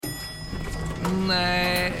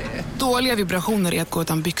Nej. Dåliga vibrationer är att gå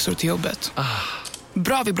utan byxor till jobbet.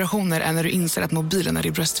 Bra vibrationer är när du inser att mobilen är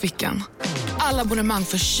i bröstfickan. Alla abonnemang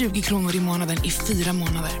för 20 kronor i månaden i 4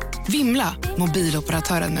 månader. Vimla,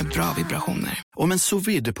 mobiloperatören med bra vibrationer. Om en sous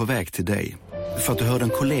vide är på väg till dig för att du hörde en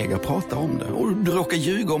kollega prata om det och du råkar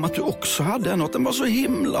ljuga om att du också hade något. Den var så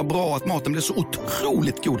himla bra att maten blev så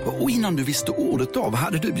otroligt god. Och innan du visste ordet av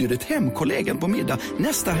hade du bjudit hem kollegan på middag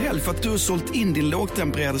nästa helg för att du har sålt in din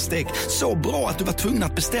lågtempererade stek så bra att du var tvungen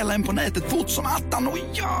att beställa en på nätet fort som attan. Och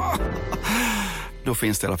ja! Då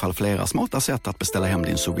finns det i alla fall flera smarta sätt att beställa hem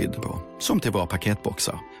din sous vide på. Som till våra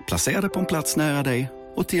paketboxar. Placerade på en plats nära dig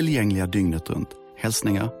och tillgängliga dygnet runt.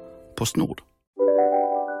 Hälsningar PostNord.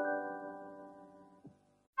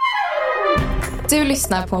 Du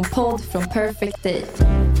lyssnar på en podd från Perfect Day.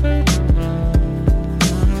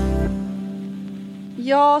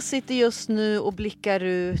 Jag sitter just nu och blickar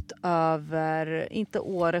ut över, inte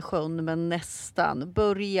Åresjön, men nästan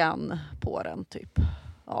början på den typ.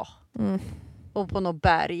 Ja. Och på något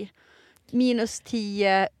berg.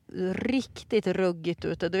 -10, riktigt ruggigt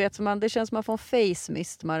ute. Du vet, det känns som man får en face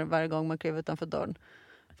mist varje gång man kliver utanför dörren.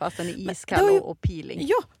 Fast den är iskall och peeling.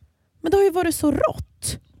 Ja, men det har ju varit så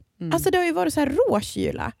rått. Alltså det har ju varit så här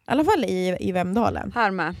råkyla. I alla fall i Vemdalen.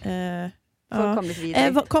 Här med. Fullkomligt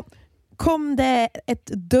vidrigt. Kom det ett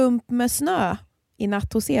dump med snö i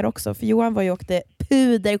natt hos er också? För Johan var ju åkte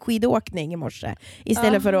puderskidåkning i morse.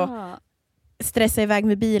 Istället för att stressa iväg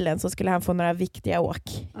med bilen så skulle han få några viktiga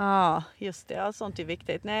åk. Ja, just det. Ja, sånt är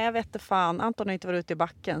viktigt. Nej, jag vet inte fan. Anton har inte varit ute i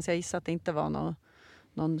backen så jag gissar att det inte var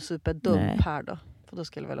någon superdump här då. För då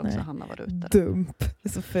skulle väl också Hanna vara ute. Dump. Det är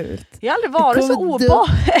så fult. Jag har aldrig varit så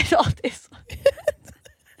obehagligt.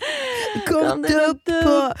 Kom dump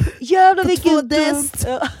på jävla vilken dump.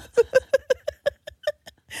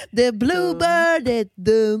 Det är bluebird, det är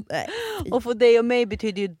dump. Och för dig och mig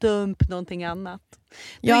betyder ju dump någonting annat.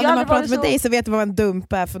 Ja, när man pratar med dig så vet du vad en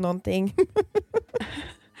dump är för någonting.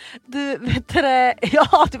 Du vet det,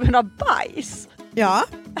 ja, du menar bajs. Ja.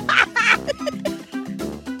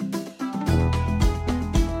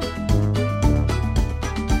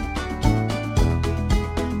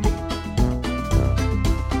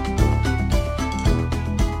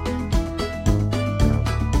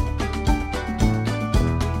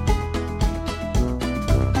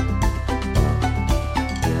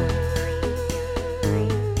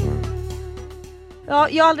 Ja,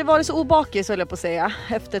 jag har aldrig varit så obakis, höll jag på att säga,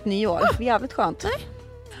 efter ett nyår. Jävligt skönt.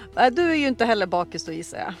 Nej. Du är ju inte heller bakis då,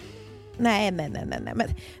 gissar jag. Nej. Men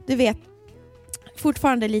du vet,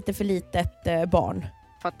 fortfarande lite för litet barn.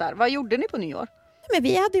 Fattar. Vad gjorde ni på nyår? Men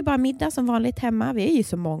vi hade ju bara middag som vanligt hemma. Vi är ju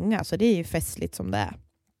så många, så det är ju festligt som det är.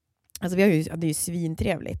 Alltså vi hade ju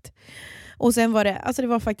svintrevligt. Och sen var det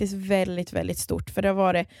var faktiskt väldigt, väldigt stort. För det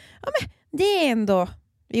var det, det är ändå,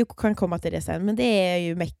 vi kan komma till det sen, men det är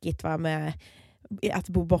ju mäckigt med att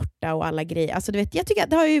bo borta och alla grejer. Alltså du vet, jag tycker att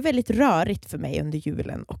det har ju väldigt rörigt för mig under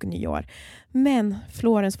julen och nyår. Men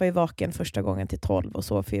Florens var ju vaken första gången till 12 och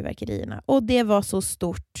så fyrverkerierna. Och det var så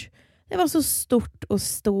stort. Det var så stort att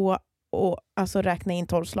stå och alltså räkna in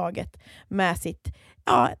 12-slaget med sitt,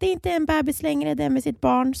 det är inte en bebis längre, det är med sitt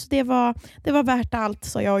barn. Så det var värt allt,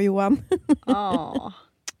 sa jag och Johan.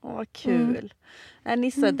 Vad kul.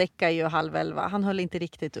 Nissa däckar ju 10:30. Han höll inte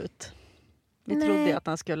riktigt ut. Vi trodde att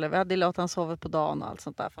han skulle. Vi hade låtit han sova på dagen och allt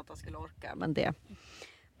sånt där för att han skulle orka. Men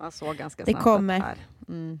man såg ganska snabbt. Det kommer. Här.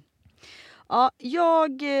 Ja,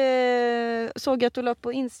 jag såg att du la upp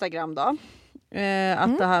på Instagram då.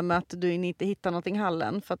 Att det här med att du inte hittar någonting i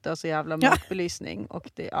hallen för att det är så jävla mörk belysning. Och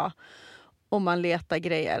om man letar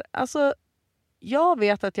grejer. Alltså, jag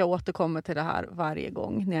vet att jag återkommer till det här varje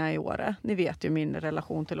gång när jag är i Året. Ni vet ju min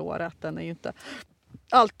relation till Året. Den är ju inte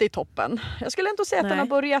alltid toppen. Jag skulle inte säga att den har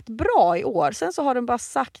börjat bra i år. Sen så har den bara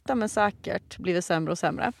sakta men säkert blivit sämre och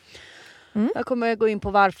sämre. Jag kommer gå in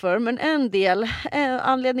på varför. Men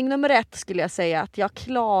anledning nummer 1 skulle jag säga att jag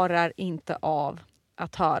klarar inte av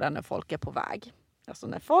att höra när folk är på väg. Alltså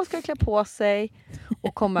när folk ska klä på sig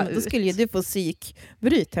och komma ut. Då skulle ju du få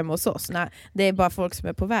psykbryt hemma hos oss. När det är bara folk som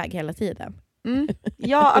är på väg hela tiden.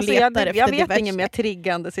 Ja, alltså jag vet ingen mer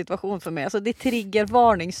triggande situation för mig. Alltså det är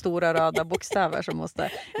triggervarning, stora röda bokstäver som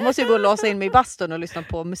jag måste ju gå och låsa in mig i bastun och lyssna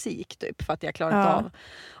på musik typ för att jag klarar inte av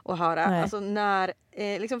att höra. Alltså när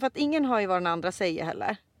liksom för att ingen hör ju vad den andra säger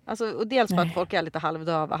heller. Alltså, och dels för att folk är lite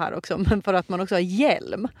halvdöva här också, men för att man också har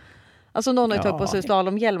hjälm. Alltså någon har ju tagit på sig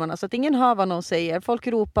slalomhjälmarna så att ingen hör vad någon säger. Folk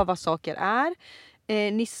ropar vad saker är.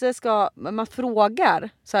 Nisse man frågar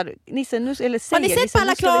så här, Nisse nu eller säger. Har ni sett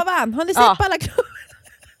balaklavan? Har ni sett balaklavan?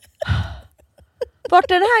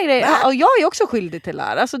 Vart är den här grejen? Och jag är också skyldig till det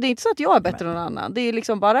här. Alltså det är inte så att jag är bättre än någon annan. Det är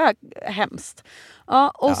liksom bara hemskt. Ja,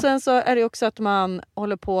 och sen så är det också att man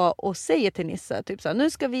håller på och säger till Nisse typ så här, nu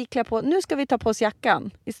ska vi ta på oss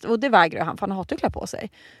jackan. Och det vägrar han, för han hatar att klä på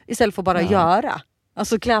sig. Istället för bara göra.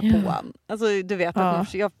 Alltså klä på han. Alltså du vet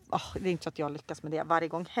att det är inte så att jag lyckas med det varje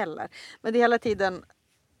gång heller. Men det är hela tiden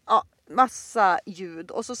massa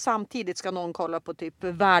ljud. Och så samtidigt ska någon kolla på typ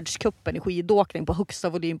världskuppen i skidåkning på högsta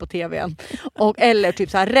volym på tvn. Eller typ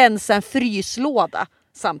så här rensa en fryslåda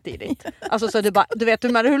samtidigt. Alltså så det bara, du vet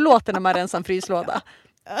hur låter när man rensar en fryslåda.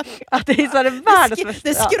 Att det är så världens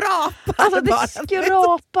det skrapar. Alltså det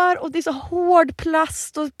skrapar och det är så hård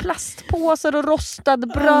plast och plastpåsar och rostad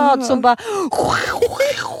bröd som bara...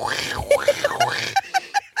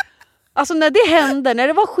 Alltså när det hände, när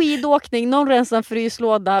det var skidåkning, någon rensade en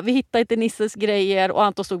fryslåda, vi hittade inte Nisses grejer och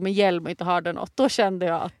Anton stod med hjälm och inte hörde något. Då kände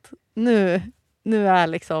jag att nu är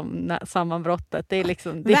liksom sammanbrottet. Det är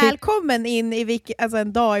liksom, välkommen in i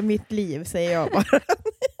en dag i mitt liv, säger jag bara.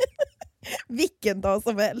 Vilken dag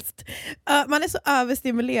som helst. Man är så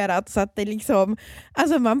överstimulerad så att det liksom...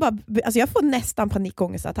 Alltså jag får nästan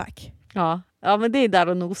panikångestattack. Ja, men det är där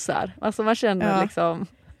och nosar. Alltså man känner liksom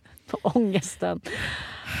på ångesten.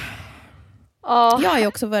 Jag är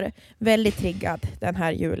också varit väldigt triggad den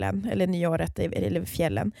här julen, eller nyåret, eller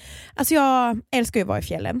fjällen. Alltså jag älskar ju att vara i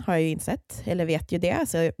fjällen, har jag ju insett, eller vet ju det.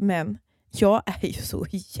 Alltså, men jag är ju så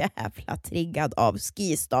jävla triggad av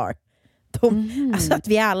Skistar. Alltså att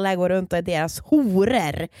vi alla går runt och är deras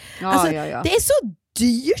horor. Det är så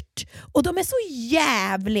dyrt och de är så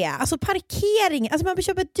jävliga. Alltså parkering, alltså man vill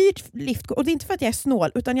köpa ett dyrt liftkort. Och det är inte för att jag är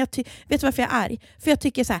snål, utan vet du varför jag är arg? För jag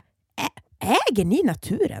tycker så här, äger ni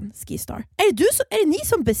naturen, Skistar? Är det ni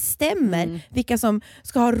som bestämmer vilka som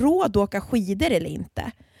ska ha råd att åka skidor eller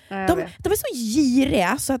inte? De är så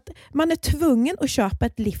giriga så att man är tvungen att köpa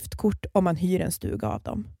ett liftkort om man hyr en stuga av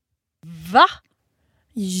dem. Va?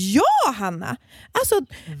 Ja, Hanna! Alltså,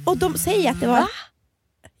 och de säger att det var...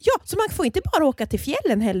 Ja, så man får inte bara åka till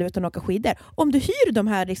fjällen heller utan åka skidor. Om du hyr de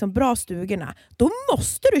här liksom bra stugorna, då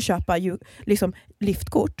måste du köpa liksom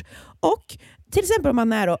liftkort. Och till exempel om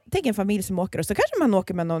man är tänk en familj som åker, och så kanske man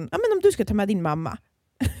åker med någon... Ja, men om du ska ta med din mamma.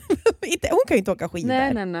 Hon kan ju inte åka skidor.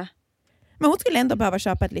 Nej. Men hon skulle ändå behöva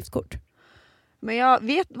köpa ett liftkort. Men jag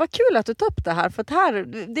vet, vad kul att du tar upp det här. För att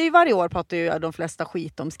det är varje år pratar ju de flesta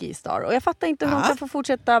skit om Skistar. Och jag fattar inte hur de kan få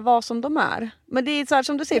fortsätta vara som de är. Men det är så här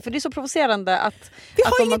som du säger, för det är så provocerande att... Vi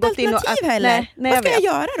har inget alternativ heller. Nej, vad ska jag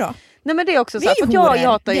göra då? Nej, men det är också så här, för jag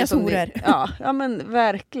hatar ju som det, ja men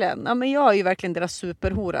verkligen. Ja, men jag är ju verkligen deras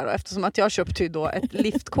superhora då, eftersom att jag köpte ju då ett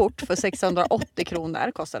liftkort för 680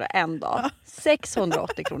 kronor, kostade en dag.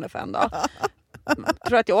 680 kronor för en dag.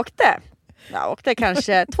 Tror att jag åkte? Jag åkte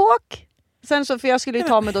kanske 2 åk. Sen så, för jag skulle ju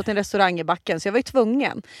ta mig då till en restaurang i backen, så jag var ju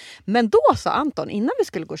tvungen. Men då sa Anton, innan vi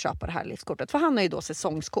skulle gå och köpa det här liftkortet, för han har ju då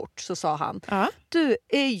säsongskort, så sa han, du,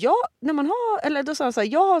 när man har, eller då sa han så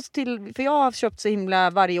här, för jag har köpt så himla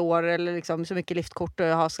varje år, eller liksom så mycket liftkort, och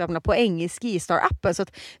jag har så gamla poäng i Skistar-appen, så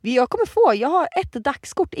att jag har ett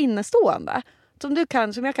dagskort innestående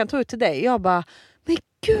som jag kan ta ut till dig. Jag bara, men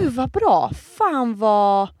gud vad bra, fan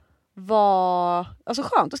vad alltså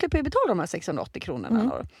skönt, då slipper jag betala de här 680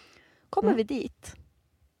 kronorna. Kommer vi dit.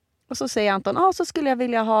 Och så säger Anton, så skulle jag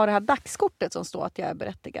vilja ha det här dagskortet som står att jag är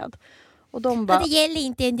berättigad. Och de bara... Det gäller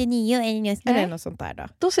inte under 9 eller något sånt där då.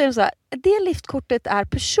 Då säger de så här, det liftkortet är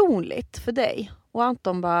personligt för dig. Och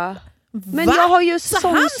Anton bara... Men jag har ju säsongskort.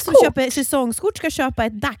 Så han som köper säsongskort ska köpa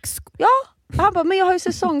ett dagskort? Ja, han bara, men jag har ju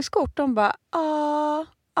säsongskort. De bara,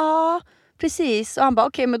 precis. Och han bara,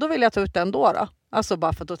 okej, men då vill jag ta ut den då. Alltså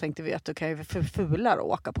bara för att då tänkte vi att det kan ju för fulare att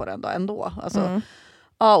åka på den då ändå. Alltså...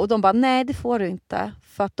 Ja, och de bara, nej det får du inte.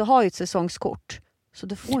 För att du har ju ett säsongskort. Så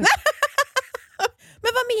du får inte.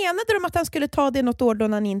 Men vad menade de att han skulle ta det något år då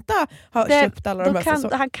han inte har köpt alla de här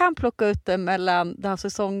säsongerna? Han kan plocka ut det mellan det här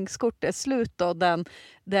säsongskortet slut då,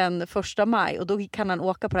 den 1 maj. Och då kan han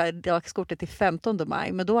åka på det här dagskortet till 15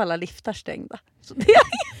 maj. Men då är alla liftar stängda. Så det...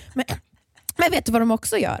 men vet du vad de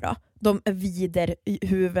också gör då? De vider i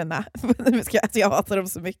huvudena. Alltså jag hatar dem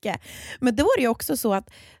så mycket. Men då är det ju också så att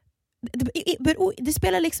det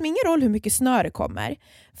spelar liksom ingen roll hur mycket snö det kommer,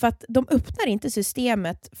 för att de öppnar inte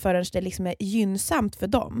systemet förrän det liksom är gynnsamt för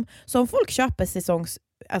dem. Så om folk köper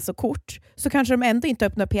säsongskort så kanske de ändå inte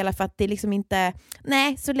öppnar upp hela, för att det liksom inte,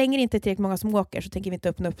 så länge det inte är tillräckligt många som åker så tänker vi inte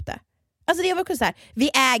öppna upp det. Alltså det var också så här, vi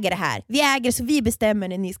äger det här, så vi bestämmer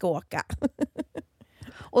när ni ska åka.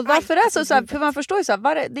 Och varför är det så här, för man förstår ju så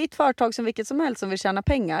här, det är ett företag som vilket som helst som vill tjäna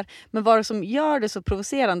pengar, men vad som gör det så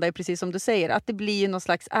provocerande är precis som du säger, att det blir någon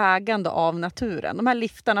slags ägande av naturen. De här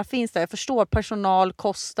liftarna finns där, jag förstår, personal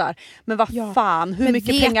kostar, men vad fan, hur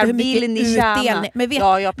mycket pengar vill ni tjäna? Men vet du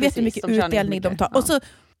hur mycket utdelning de tar? Och så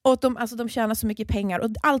Och de tjänar så mycket pengar.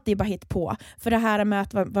 Och allt är bara hit på. För det här med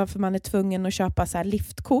att varför man är tvungen att köpa så här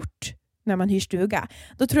liftkort när man hyr stuga.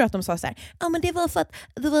 Då tror jag att de sa så här: ja, men det var för att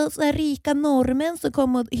det var så här rika norrmän som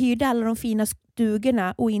kom och hyrde alla de fina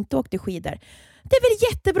stugorna och inte åkte skidor. Det är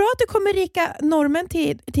väl jättebra att det kommer rika norrmän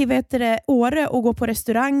till året och gå på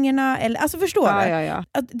restaurangerna. Eller, alltså förstår du? Ja.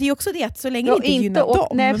 Att det är också det att så länge det inte gynnar dem.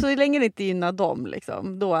 Nej, så länge det inte gynnar dem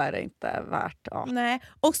liksom, då är det inte värt. Ja. Nej,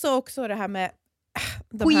 också det här med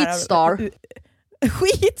Skistar.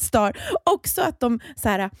 Skistar. Också att de så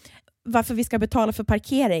här, varför vi ska betala för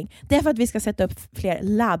parkering. Det är för att vi ska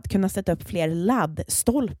kunna sätta upp fler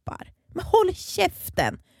laddstolpar. Men håll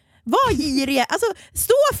käften. Vad giriga. Alltså,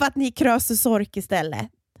 stå för att ni kröser sork istället.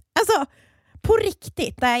 Alltså, på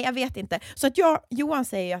riktigt. Nej, jag vet inte. Så att Johan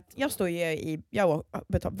säger att jag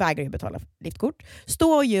vägrar ju betala liftkort.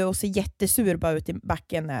 Står ju och ser jättesur bara ut i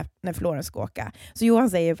backen när Florens ska åka. Så Johan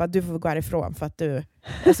säger att du får gå härifrån för att du...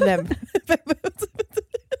 Alltså,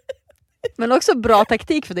 Men också bra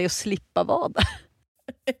taktik för dig att slippa vara där.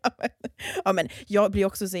 Ja, men jag blir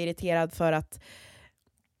också så irriterad för att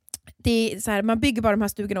det är så här, man bygger bara de här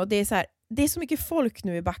stugorna och det är så mycket folk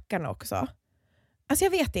nu i backarna också. Alltså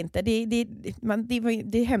jag vet inte. Det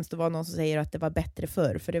är hemskt att vara någon som säger att det var bättre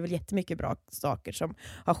förr. För det är väl jättemycket bra saker som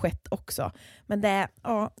har skett också. Men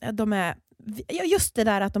just det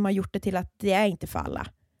där att de har gjort det till att det är inte för alla.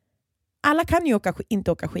 Alla kan ju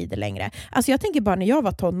inte åka skidor längre. Alltså jag tänker bara när jag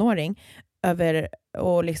var tonåring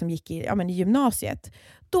och liksom gick i gymnasiet.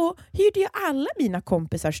 Då hyrde jag alla mina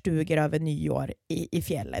kompisar stugor över nyår i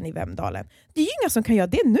fjällen i Vemdalen. Det är ju inga som kan göra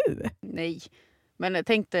det nu. Nej. Men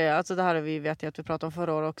tänk dig, alltså det här vet jag att vi pratade om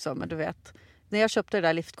förra året också, men du vet, när jag köpte det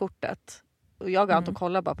där liftkortet och jag går och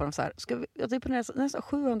kollar bara på dem så här, jag typ nästan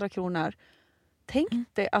 700 kronor. Tänk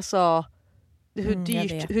dig alltså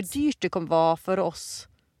hur dyrt det kommer vara för oss.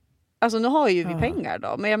 Alltså nu har ju vi pengar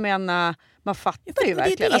då, men jag menar, man fattar ju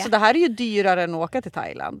verkligen. Alltså det här är ju dyrare än att åka till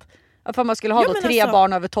Thailand. För man skulle ha då 3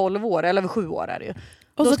 barn över 12 år, eller över 7 år är det ju.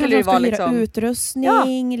 Och då så skulle det vara liksom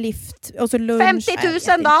utrustning, lift och så lunch.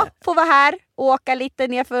 50 000 då, får vara här och åka lite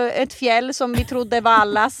ner för ett fjäll som vi trodde var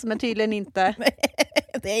allas, men tydligen inte.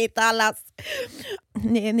 Det är inte allas.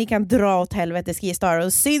 Ni kan dra åt helvete Skistar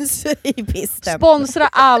och syns i pisten. Sponsra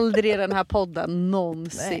aldrig den här podden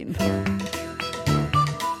någonsin. Nej.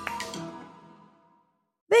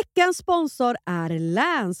 Veckans sponsor är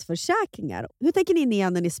Länsförsäkringar. Hur tänker ni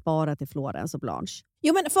när ni sparar till Florens och Blanche?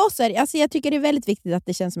 Jo, men för oss jag tycker det är väldigt viktigt att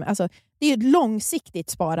det känns som, alltså, det är ett långsiktigt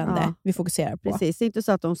sparande vi fokuserar på. Precis, det är inte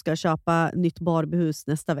så att de ska köpa nytt Barbiehus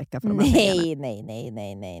nästa vecka för de här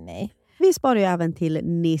pengarna. Nej. Vi sparar ju även till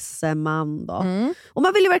Nisseman då. Och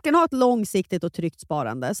man vill ju verkligen ha ett långsiktigt och tryggt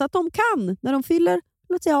sparande så att de kan, när de fyller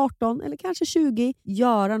låt säga 18 eller kanske 20,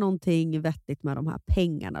 göra någonting vettigt med de här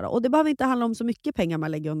pengarna då. Och det behöver inte handla om så mycket pengar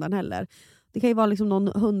man lägger undan heller. Det kan ju vara liksom någon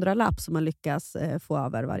 100-lapp som man lyckas få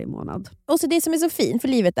över varje månad. Och så det som är så fint, för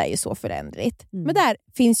livet är ju så förändligt. Men där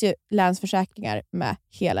finns ju Länsförsäkringar med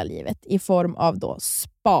hela livet i form av då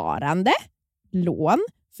sparande, lån,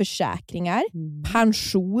 försäkringar,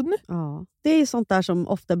 pension. Ja. Det är sånt där som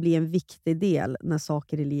ofta blir en viktig del när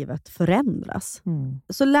saker i livet förändras.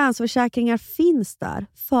 Så Länsförsäkringar finns där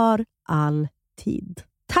för alltid.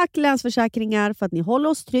 Tack Länsförsäkringar för att ni håller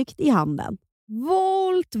oss tryggt i handen.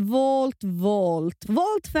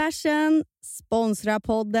 Volt Fashion sponsrar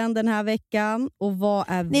podden den här veckan. Och vad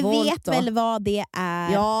är Volt? Ni vet väl vad det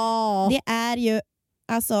är? Ja. Det är ju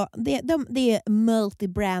alltså, det är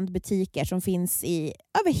multibrand-butiker som finns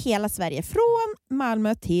över hela Sverige. Från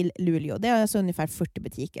Malmö till Luleå. Det är alltså ungefär 40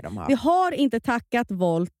 butiker de har. Vi har inte tackat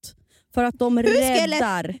Volt för att de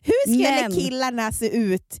räddar. Hur skulle killarna se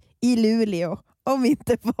ut i Luleå om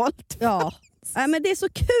inte Volt? Ja. Men det är så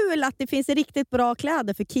kul att det finns riktigt bra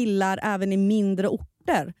kläder för killar även i mindre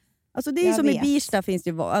orter. Alltså det är som i Birsta finns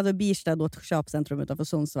det, alltså Birsta då ett köpcentrum utanför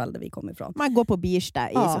Sundsvall där vi kommer ifrån. Man går på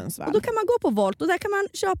Birsta i Sundsvall. Och då kan man gå på Volt och där kan man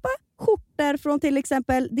köpa skjortor från till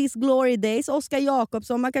exempel This Glory Days, Oskar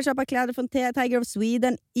Jakobsson. Man kan köpa kläder från Tiger of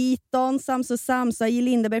Sweden, Eton, Samsa, J.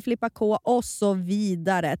 Lindeberg, Flippa K och så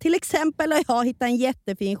vidare. Till exempel har jag hittat en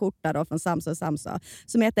jättefin skjorta då från Samsa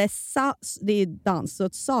som heter det är dans, så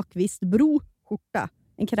ett Sakvistbro skjorta.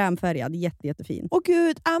 En krämfärgad, jättefin. Och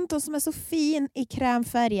gud, Anton som är så fin i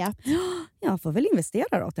krämfärgat. Jag får väl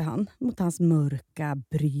investera då till han. Mot hans mörka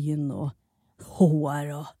bryn och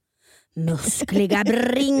hår och muskliga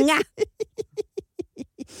bringa.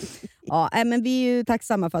 Ja, men vi är ju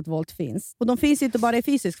tacksamma för att Volt finns. Och de finns ju inte bara i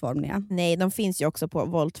fysisk form. Ja. Nej, de finns ju också på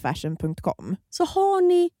voltfashion.com. Så har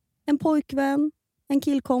ni en pojkvän, en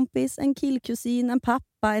killkompis, en killkusin, en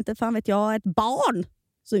pappa, inte fan vet jag, ett barn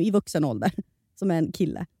som i vuxen ålder. Som en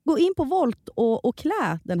kille. Gå in på Volt och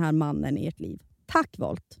klä den här mannen i ert liv. Tack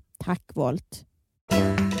Volt. Tack Volt.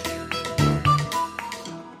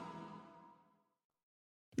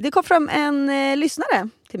 Det kom fram en lyssnare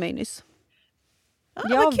till mig nyss.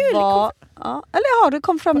 Vad kul. Det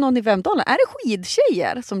kom fram någon i Vemdalen. Är det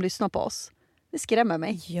skidtjejer som lyssnar på oss? Det skrämmer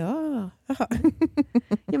mig. Ja.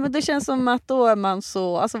 Ja, men det känns som att då är man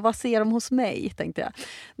så... Alltså vad ser de hos mig, tänkte jag.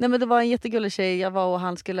 Nej, men det var en jättegullig tjej. Jag var och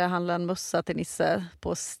han skulle handla en mössa till Nisse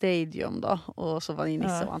på Stadium då. Och så var det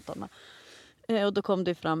Nisse och Anton. Och då kom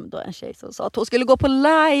det fram då en tjej som sa att hon skulle gå på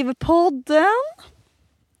livepodden.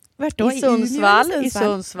 Vart då? I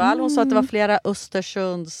Sundsvall. Hon sa att det var flera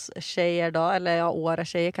Östersunds tjejer då. Eller Åre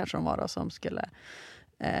tjejer kanske de var då, som skulle...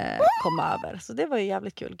 komma över. Så det var ju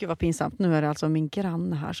jävligt kul. Gud vad pinsamt. Nu är det alltså min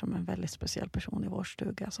granne här som är en väldigt speciell person i vår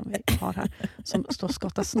stuga som vi har här. Som står och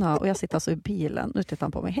skottar snö. Och jag sitter alltså i bilen. Nu tittar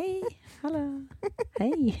han på mig. Hej! Hallå!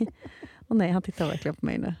 Hej! Och nej, han tittar verkligen på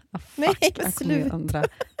mig nu. Nej, slut!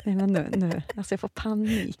 Nej, men nu. Alltså jag får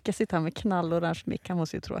panik. Jag sitter här med knallorange mick. Han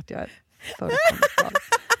måste ju tro att jag är förekommande.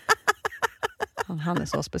 Han är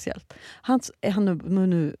så speciellt. Han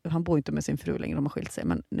bor inte med sin fru längre, de har skilt sig.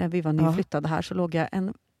 Men när vi var nyflyttade här så låg jag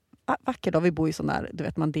en vacker dag. Vi bor i sån där, du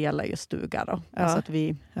vet, man delar ju stuga då. Ja. Alltså att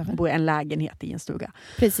vi bor i en lägenhet i en stuga.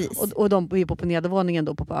 Precis. Och de bor på nedervåningen,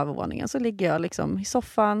 då på övervåningen. Så ligger jag liksom i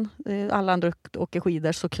soffan. Alla andra åker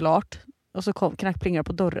skidor såklart. Och så knackplingar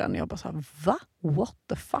på dörren. Och jag bara så här, va? What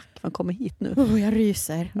the fuck? Vem kommer hit nu? Jag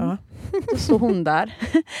ryser. Ja. Då står hon där.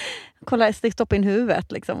 Kolla, stoppa in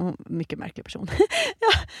huvudet. Liksom. Mycket märklig person.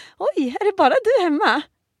 Oj, är det bara du hemma?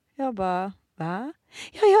 Jag bara, va?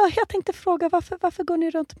 Ja, jag tänkte fråga varför går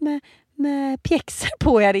ni runt med pjäxor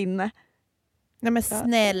på er inne? Nej men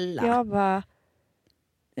snälla. Jag bara,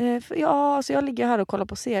 så jag ligger här och kollar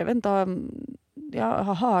på serier. Jag vet inte jag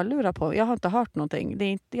har hörlurar på. Jag har inte hört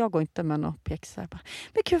någonting. Jag går inte med några pjäxor.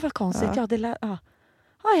 Men gud vad konstigt. Ja.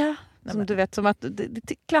 Som du vet, som att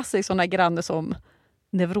det klassiskt sådana grannar som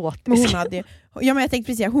neurotisk. Men jag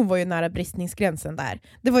tänkte precis, hon var ju nära bristningsgränsen där.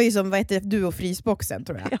 Det var ju som du och frysboxen,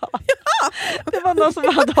 tror jag. Ja. Det var någon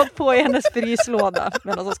som hade hållit på i hennes fryslåda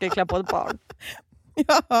medan som skulle klä på ett barn.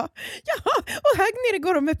 Ja, och här nere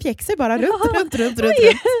går de med pjäxor bara runt.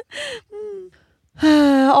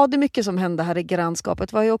 Ja, det är mycket som händer här i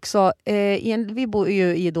grannskapet. Var ju också, vi bor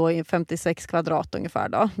ju i 56 kvadrat ungefär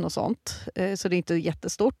då, något sånt. Så det är inte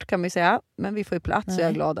jättestort kan man ju säga. Men vi får ju plats och jag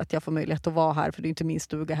är glad att jag får möjlighet att vara här. För det är inte min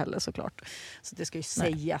stuga heller såklart. Så det ska ju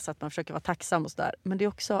sägas att man försöker vara tacksam och sådär. Men det är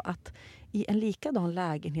också att i en likadan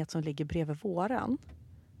lägenhet som ligger bredvid våran,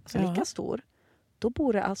 alltså lika stor, då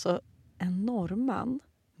bor det alltså en norrman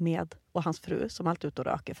och hans fru som alltid ut och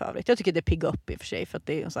röker för övrigt. Jag tycker det piggar upp i och för sig, för att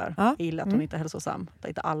det är så här illa att hon inte är hälsosam. Att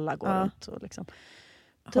inte alla går runt. Så liksom.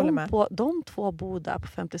 De två bor där på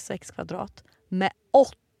 56 kvadrat med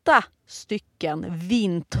 8 stycken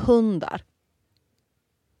vinthundar.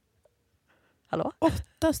 Hallå?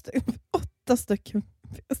 8 stycken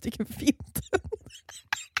vinthundar.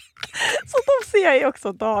 Så de ser jag ju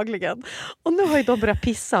också dagligen. Och nu har ju de börjat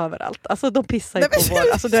pissa överallt. Alltså de pissar ju på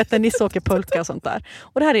vår... Alltså du vet när Nisse åker pulka och sånt där.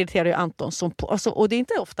 Och det här irriterar ju Anton. Och det är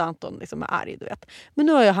inte ofta Anton liksom är arg, du vet. Men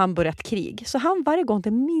nu har ju han börjat krig. Så han varje gång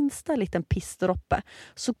det minsta liten pissdroppe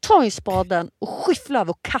så tar ju spaden och skyfflar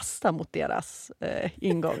över och kastar mot deras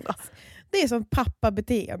ingång då. Det är som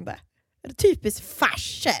pappa-beteende. Typiskt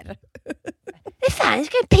farser. Vad fan,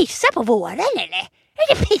 ska du pissa på våren eller?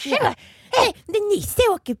 Är det pissa på? Det Nisse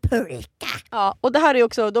åker pulka. Ja, och det här är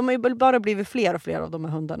också, de har ju bara blivit fler och fler av de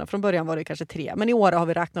här hundarna. Från början var det kanske 3, men i år har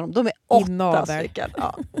vi räknat dem. De är 8 stycken.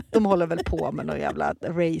 Ja, de håller väl på med någon jävla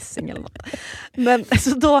racing eller något. Men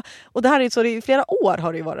alltså då, och det här är så i flera år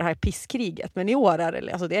har det ju varit det här pisskriget. Men i år är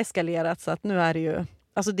det, alltså det är eskalerat så att nu är det ju,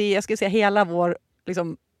 alltså det, jag skulle säga hela vår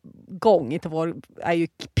liksom gång inte vår är ju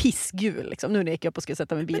pissgul liksom. Nu när jag gick upp och skulle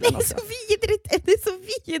sätta mig i bilen. Men det är också så vidrigt. Det är så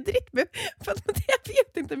vidrigt. Men, för att jag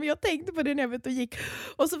vet inte, men jag tänkte på det när jag vet och gick.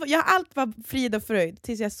 Och så, allt var frid och fröjd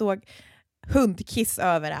tills jag såg hundkiss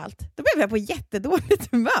överallt. Då blev jag på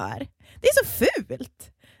jättedåligt humör. Det är så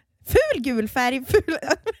fult. Ful gul färg. Ful...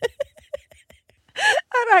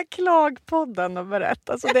 Den här klagpodden och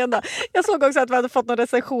berätta. Alltså det enda, jag såg också att vi hade fått någon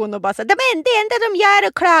recension och bara så, det enda de gör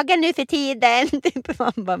och klagar nu för tiden. Typ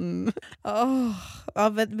man bara,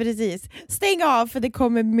 ja, precis. Stäng av för det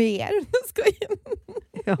kommer mer.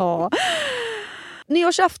 Ja.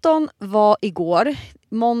 Nyårsafton var igår.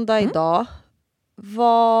 Måndag idag.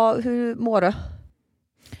 Hur mår du?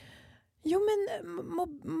 Jo, men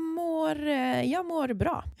jag mår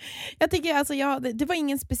bra. Jag tycker alltså det var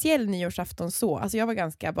ingen speciell nyårsafton så. Alltså jag var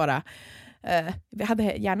ganska bara vi hade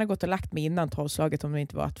gärna gått och lagt mig innan 12-slaget om det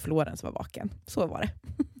inte var att Florens var vaken. Så var det.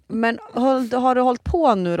 Men har du hållit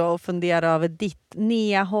på nu då och fundera över ditt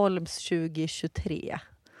Nia Holms 2023?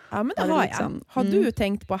 Ja, men det har jag. Har du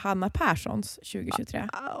tänkt på Hanna Perssons 2023?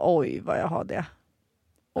 Oj, vad jag har det.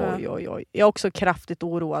 Oj. Jag är också kraftigt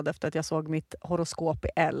oroad efter att jag såg mitt horoskop i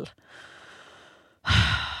L.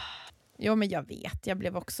 Jo, men jag vet.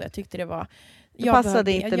 Jag tyckte det var... Det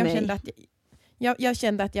passade inte mig. Jag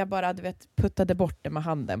kände att jag bara puttade bort det med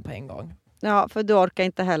handen på en gång. Ja, för du orkar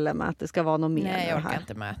inte heller med att det ska vara något mer. Nej, jag orkar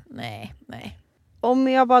inte med. Nej. Om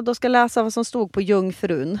jag bara då ska läsa vad som stod på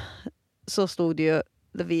Jungfrun, så stod det ju...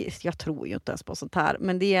 Jag tror ju inte ens på sånt här,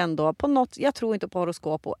 men det är ändå på något, jag tror inte på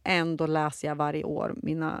horoskop och ändå läser jag varje år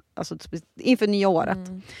inför nya året.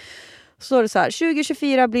 Så är det så här: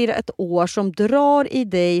 2024 blir ett år som drar i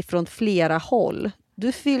dig från flera håll.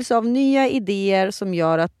 Du fylls av nya idéer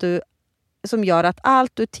som gör att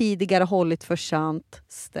allt du tidigare hållit för sant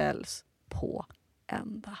ställs på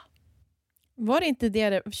ända. Var det inte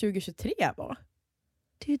det 2023 var?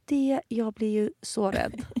 Det är det, jag blir ju så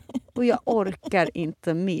rädd. Och jag orkar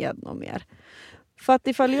inte med något mer. För att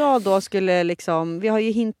ifall jag då skulle vi har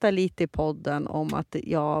ju hintat lite i podden om att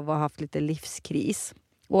jag har haft lite livskris.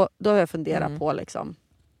 Och då har jag funderat på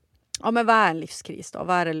men vad är en livskris då?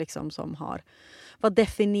 Vad är det vad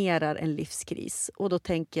definierar en livskris? Och då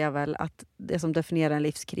tänker jag väl att det som definierar en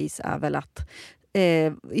livskris är väl att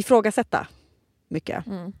ifrågasätta mycket.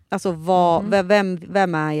 Alltså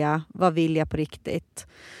vem är jag? Vad vill jag på riktigt?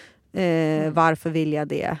 Varför vill jag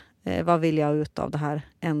det? Vad vill jag ut av det här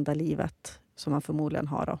enda livet som man förmodligen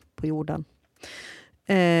har då, på jorden?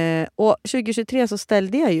 Och 2023 så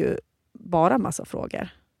ställde jag ju bara massa frågor.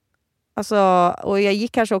 Alltså, och jag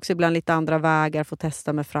gick kanske också ibland lite andra vägar för att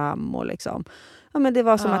testa mig fram. Och men det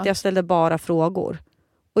var som att jag ställde bara frågor.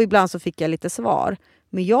 Och ibland så fick jag lite svar.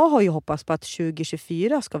 Men jag har ju hoppats på att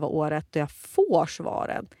 2024 ska vara året då jag får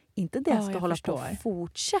svaren. Inte det jag ska hålla på och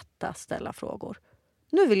fortsätta ställa frågor.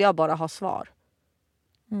 Nu vill jag bara ha svar.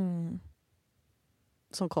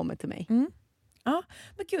 Som kommer till mig. Ja,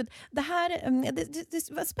 men gud, det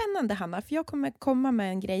var spännande, Hanna, för jag kommer komma med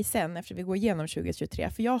en grej sen efter vi går igenom 2023,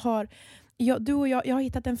 för du och jag har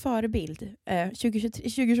hittat en förebild,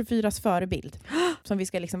 2024s förebild, som vi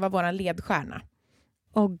ska vara våran ledstjärna.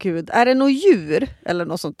 Gud, är det något djur eller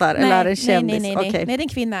något sånt där? Nej, eller är det en kändis? Nej, det är en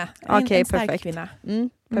kvinna. En stark kvinna.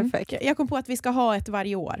 Perfekt. Jag kom på att vi ska ha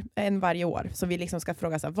en varje år, som vi ska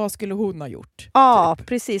fråga så här, vad skulle hon ha gjort? Ja,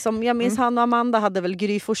 precis. Som jag minns, Hanna och Amanda hade väl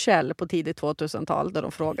Gry Forssell på tidigt 2000-tal där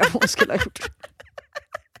de frågade vad hon skulle ha gjort.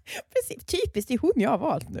 Precis, typiskt, det är hon jag har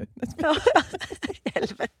valt nu.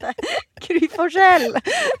 Helvete. Gry Forssell.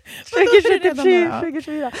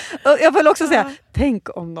 2024. Jag vill också säga,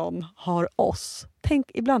 tänk om någon har oss.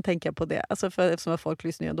 Ibland tänker jag på det. Alltså eftersom folk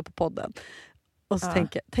lyssnar ju ändå på podden. Och så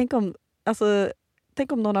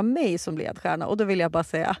tänk om någon har mig som ledstjärna. Och då vill jag bara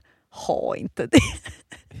säga, ha inte det.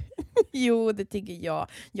 Jo, det tycker jag.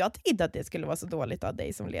 Jag tycker inte att det skulle vara så dåligt av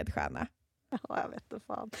dig som ledstjärna. Ja, jag vet inte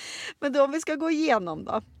fan. Men då om vi ska gå igenom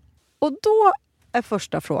då. Och då är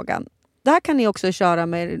första frågan. Det här kan ni också köra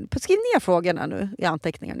med. Skriv ner frågorna nu i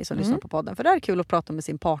anteckningar, ni som lyssnar på podden. För det är kul att prata med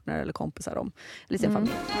sin partner eller kompisar om. Eller sin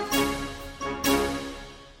familj.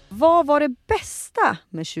 Vad var det bästa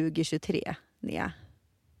med 2023, Nia?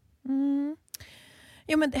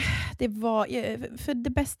 Jo, men det var... För det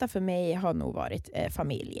bästa för mig har nog varit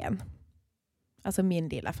familjen. Alltså min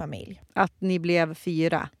lilla familj. Att ni blev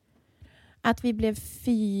 4? Att vi blev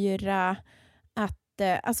 4...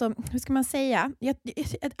 Alltså, hur ska man säga?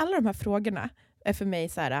 Alla de här frågorna är för mig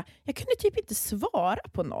så här, jag kunde typ inte svara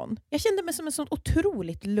på någon. Jag kände mig som en sån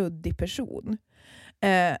otroligt luddig person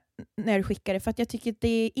när jag skickade, för att jag tycker att det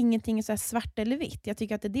är ingenting så här svart eller vitt. Jag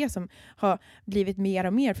tycker att det är det som har blivit mer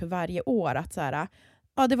och mer för varje år, att så här,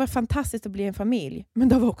 ja, det var fantastiskt att bli en familj, men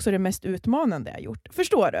det var också det mest utmanande jag gjort.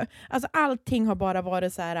 Förstår du? Alltså allting har bara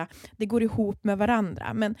varit så här, det går ihop med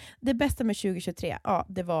varandra. Men det bästa med 2023, ja,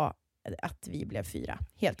 det var att vi blev 4,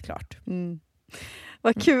 helt klart.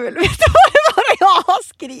 Vad kul. Vet du vad jag har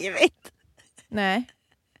skrivit? Nej.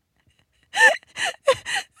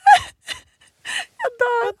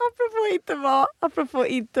 Apropå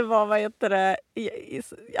inte vara vad heter det,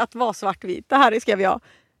 att vara svartvit. Det här skrev jag.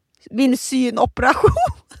 Min synoperation.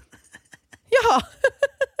 Ja.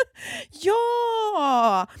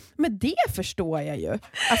 Ja, men det förstår jag ju.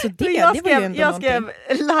 Alltså jag skrev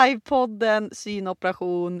livepodden,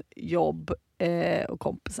 synoperation, jobb och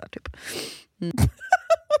kompisar typ.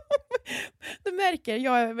 Du märker,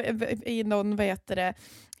 jag är i någon, vad heter det?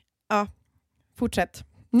 Ja, fortsätt.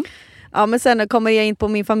 Ja, men sen kommer jag in på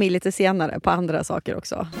min familj lite senare, på andra saker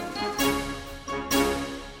också.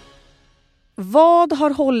 Vad har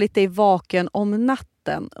hållit dig vaken om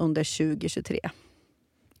natten under 2023?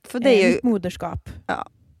 För det är ju moderskap. Ja.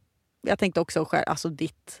 Jag tänkte också själv, alltså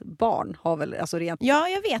ditt barn har väl alltså rent... Ja,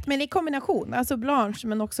 jag vet, men i kombination. Alltså Blanche,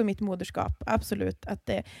 men också mitt moderskap. Absolut.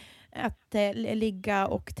 Att ligga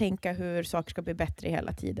och tänka hur saker ska bli bättre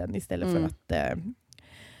hela tiden. Istället för att...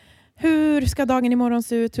 hur ska dagen imorgon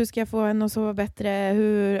se ut? Hur ska jag få henne att sova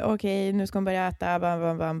bättre? Okej, nu ska hon börja äta. Bam,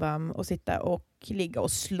 bam, bam, bam. Och sitta och ligga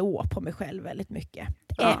och slå på mig själv väldigt mycket.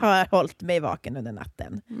 Det har hållit mig vaken under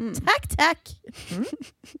natten. Tack!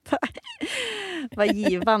 Tack. Vad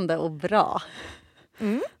givande och bra.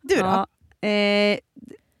 Du då? Ja,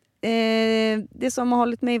 det som har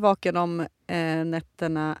hållit mig vaken om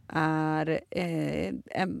nätterna är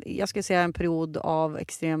jag skulle säga en period av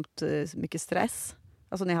extremt mycket stress.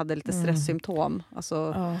 Alltså när jag hade lite stresssymptom.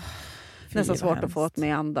 Alltså nästan svårt att få åt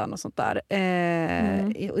mig andan och sånt där.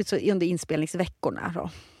 Under inspelningsveckorna då.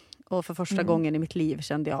 Och för första gången i mitt liv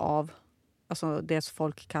kände jag av alltså det som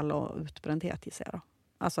folk kallar utbrändhet i sig då.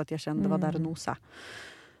 Alltså att jag kände var där och nosa.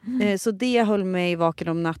 Så det höll mig vaken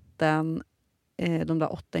om natten de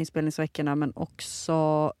där 8 inspelningsveckorna, men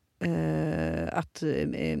också att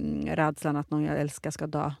rädslan att någon jag älskar ska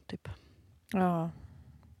dö typ. Ja.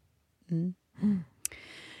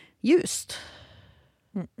 Just.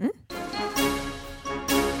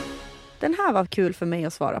 Den här var kul för mig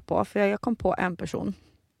att svara på, för jag kom på en person.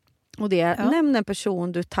 Och det är, nämn en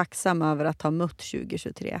person du är tacksam över att ha mött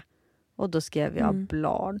 2023. Och då skrev jag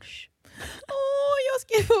Blanche. Jag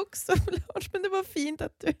skrev också Blanche, men det var fint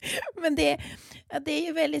att du... Men det är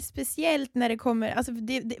ju väldigt speciellt när det kommer... Alltså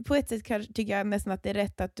på ett sätt tycker jag nästan att det är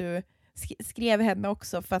rätt att du skrev henne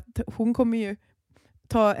också, för att hon kommer ju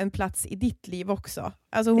ta en plats i ditt liv också.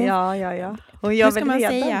 Alltså hon, ja. Hon gör väl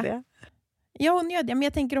redan det. Ja, hon gör det. Men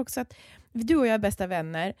jag tänker också att du och jag är bästa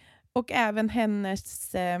vänner. Och även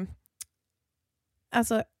hennes...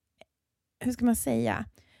 alltså, hur ska man säga?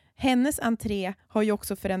 Hennes entré har ju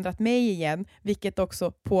också förändrat mig igen, vilket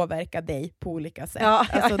också påverkar dig på olika sätt.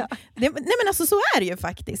 Nej men alltså så är det ju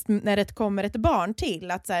faktiskt när det kommer ett barn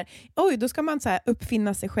till. Att så här, då ska man så här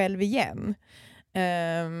uppfinna sig själv igen.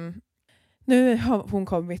 Nu har hon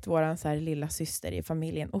kommit, våran så här lilla syster i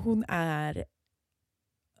familjen, och hon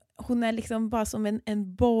är liksom bara som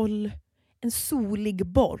en boll, en solig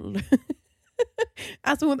boll.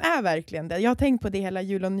 Alltså hon är verkligen det. Jag har tänkt på det hela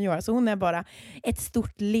jul och nyår. Så hon är bara ett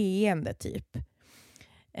stort leende typ.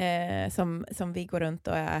 Som vi går runt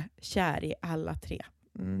och är kär i alla 3.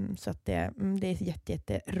 Så att det är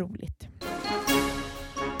jätteroligt.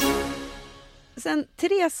 Sen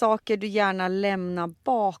 3 saker du gärna lämnar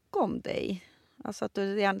bakom dig. Alltså att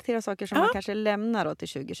du gärna 3 saker som man kanske lämnar då till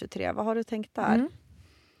 2023. Vad har du tänkt där?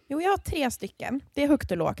 Jo, jag har 3 stycken. Det är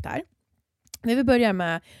högt och lågt där. Men vi börjar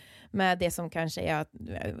med det som kanske jag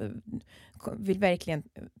vill verkligen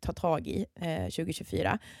ta tag i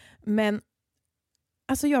 2024. Men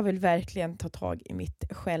alltså jag vill verkligen ta tag i mitt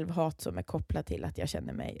självhat som är kopplat till att jag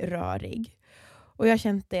känner mig rörig. Och jag har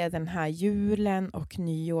känt det den här julen och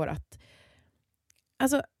nyår att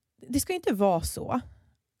alltså det ska inte vara så.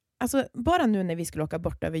 Alltså bara nu när vi skulle åka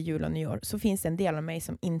bort över jul och nyår så finns det en del av mig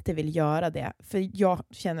som inte vill göra det. För jag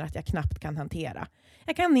känner att jag knappt kan hantera.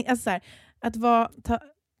 Jag kan alltså så här, att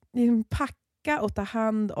packa och ta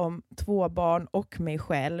hand om 2 barn och mig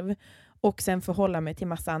själv och sen förhålla mig till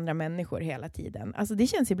massa andra människor hela tiden. Alltså det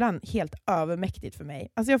känns ibland helt övermäktigt för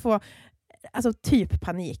mig. Alltså jag får typ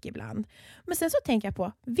panik ibland. Men sen så tänker jag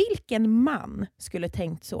på, vilken man skulle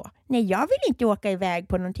tänkt så? Nej, jag vill inte åka iväg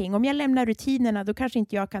på någonting. Om jag lämnar rutinerna då kanske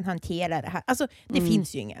inte jag kan hantera det här. Alltså det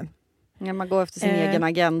finns ju ingen. Ja, man går efter sin egen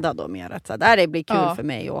agenda då mer. Att så där blir kul för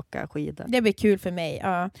mig att åka skidor. Det blir kul för mig,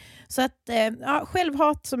 ja. Så att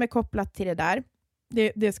självhat som är kopplat till det där.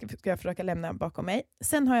 Det ska jag försöka lämna bakom mig.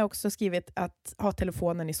 Sen har jag också skrivit att ha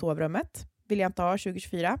telefonen i sovrummet. Vill jag inte ha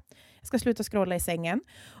 2024. Jag ska sluta scrolla i sängen.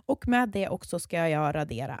 Och med det också ska jag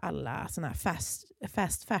radera alla såna här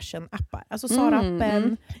fast fashion-appar. Alltså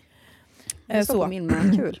Sara-appen. Det såg min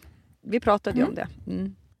med kul. Vi pratade ju om det.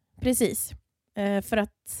 Precis. För att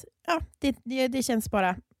det känns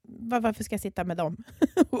bara... Varför ska jag sitta med dem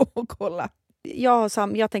och kolla?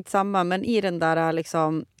 Jag tänkte samma, men i den där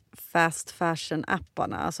liksom fast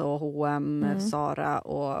fashion-apparna, alltså H&M, Sara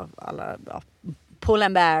och alla... Ja,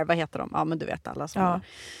 Pull&Bear, vad heter de? Ja, men du vet alla som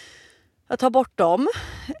jag tar bort dem.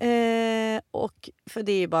 Och för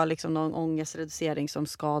det är bara liksom någon ångestreducering som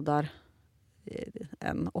skadar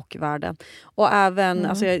en och världen. Och även,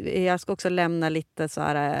 alltså jag ska också lämna lite så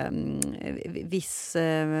här viss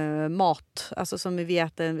mat. Alltså som vi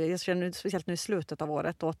vet, jag känner speciellt nu i slutet av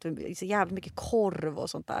året åt så jävligt mycket korv och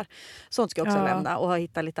sånt där. Sånt ska jag också lämna och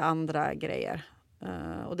hitta lite andra grejer.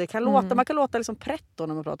 Och det kan låta, man kan låta liksom pretto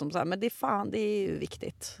när man pratar om så här, men det är ju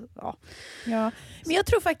viktigt. Ja. Men jag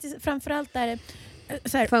tror faktiskt framförallt där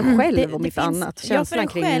så här, för en själv och mitt annat. Känslan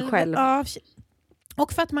kring en själv. Ja,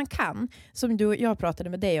 och för att man kan, som jag pratade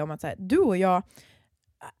med dig om, att så här, du och jag,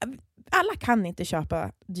 alla kan inte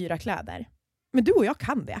köpa dyra kläder. Men du och jag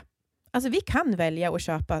kan det. Alltså vi kan välja att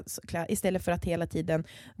köpa kläder istället för att hela tiden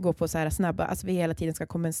gå på så här snabba, alltså vi hela tiden ska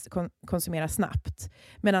konsumera snabbt.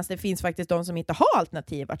 Medan det finns faktiskt de som inte har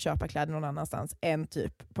alternativ att köpa kläder någon annanstans än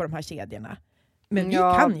typ på de här kedjorna. Men vi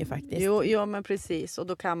kan ju faktiskt. Jo, men precis. Och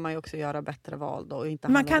då kan man ju också göra bättre val då. Och inte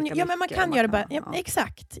man kan göra bara,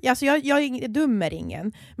 exakt. Alltså jag dömer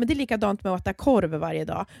ingen. Men det är likadant med att äta korv varje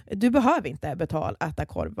dag. Du behöver inte äta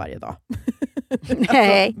korv varje dag.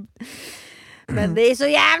 Nej. Men det är så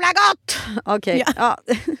jävla gott! Okej. Ja.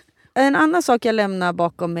 En annan sak jag lämnar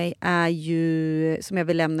bakom mig är ju, som jag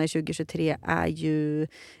vill lämna i 2023, är ju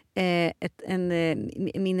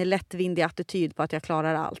min lättvindiga attityd på att jag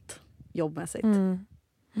klarar allt jobbmässigt.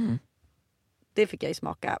 Det fick jag ju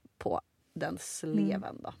smaka på den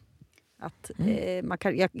sleven då. Att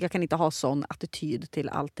jag kan inte ha sån attityd till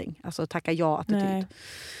allting. Alltså tacka ja-attityd. Nej.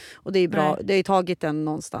 Och det är bra. Nej. Det har ju tagit den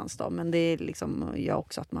någonstans då. Men det är liksom gör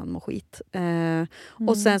också att man mår skit.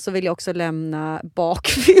 Och sen så vill jag också lämna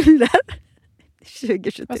bakfyllor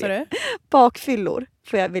 2023. Vad sa du? Bakfyllor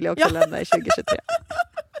vill jag också lämna i 2023.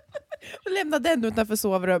 Och lämna den utanför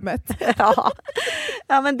sovrummet.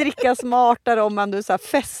 Ja, men dricka smartare om man så här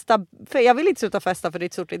festa. För jag vill inte sluta festa för det är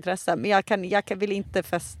ett stort intresse. Men jag vill inte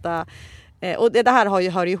festa. Och det här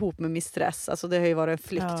hör ihop med min stress. Alltså det har ju varit en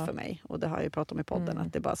flykt för mig. Och det har jag ju pratat om i podden.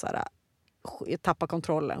 Att det bara så här, tappa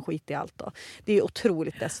kontrollen, skit i allt. Då. Det är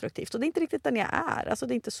otroligt destruktivt. Och det är inte riktigt den jag är. Alltså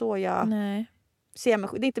det är inte så jag... Nej. Det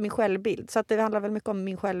är inte min självbild. Så att det handlar väl mycket om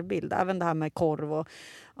min självbild. Även det här med korv och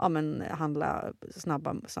handla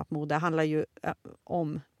snabbt mode. Det handlar ju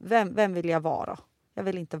om vem vill jag vara. Jag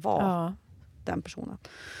vill inte vara den personen.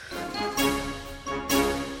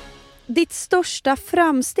 Ditt största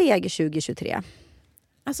framsteg 2023?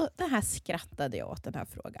 Alltså det här skrattade jag åt den här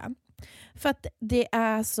frågan. För att det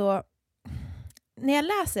är så... När jag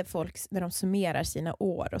läser folk när de summerar sina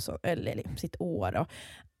år och så, eller sitt år och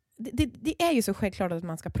det är ju så självklart att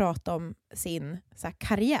man ska prata om sin så här,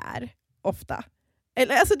 karriär ofta.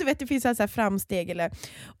 Eller, alltså, du vet, det finns så här framsteg.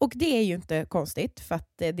 Och det är ju inte konstigt för att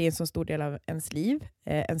det är en så stor del av ens liv,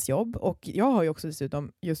 ens jobb. Och jag har ju också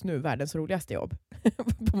dessutom just nu världens roligaste jobb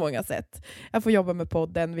på många sätt. Jag får jobba med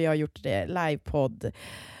podden, vi har gjort det livepodd.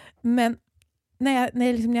 Men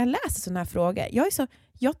när jag läser sådana här frågor,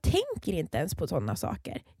 jag tänker inte ens på sådana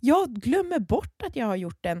saker. Jag glömmer bort att jag har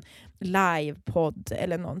gjort en livepodd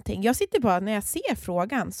eller någonting. Jag sitter bara, när jag ser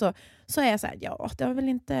frågan så är jag så här, det var väl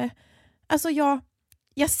inte... Alltså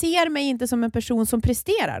jag ser mig inte som en person som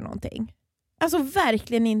presterar någonting. Alltså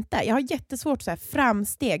verkligen inte. Jag har jättesvårt så här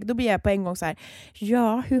framsteg. Då blir jag på en gång så här,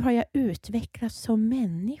 hur har jag utvecklats som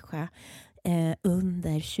människa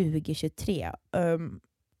under 2023?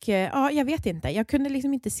 Jag vet inte. Jag kunde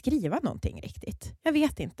liksom inte skriva någonting riktigt. Jag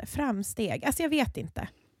vet inte. Framsteg. Alltså jag vet inte.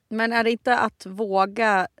 Men är det inte att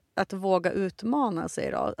våga utmana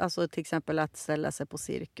sig då? Alltså till exempel att ställa sig på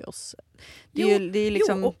cirkus. Det är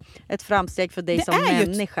liksom ett framsteg för dig som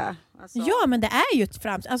människa. Alltså. Ja, men det är ju ett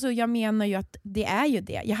framsteg. Alltså jag menar ju att det är ju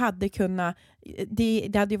det. Jag hade kunnat...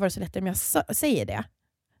 Det hade ju varit så lätt om jag säger det.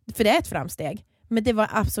 För det är ett framsteg. Men det var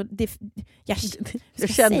absolut... Jag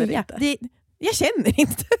känner inte. Jag känner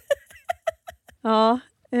inte. Ja.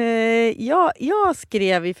 Jag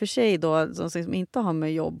skrev i och för sig då som inte har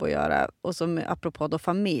med jobb att göra och som apropå då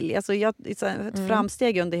familj. Alltså ett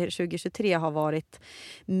framsteg under 2023 har varit,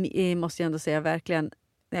 måste jag ändå säga verkligen,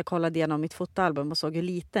 när jag kollade igenom mitt fotoalbum och såg hur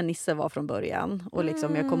liten Nisse var från början. Och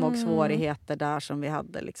liksom, jag kommer ihåg svårigheter där som vi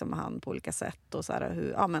hade liksom han på olika sätt. Och så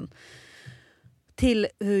här, till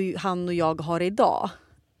hur han och jag har idag.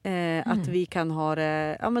 Att vi kan ha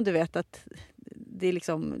det, men du vet att det är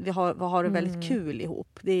liksom, vi har det väldigt kul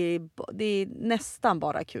ihop. Det är nästan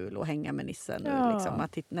bara kul att hänga med Nisse nu. Ja. Liksom,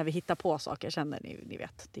 att när vi hittar på saker, känner ni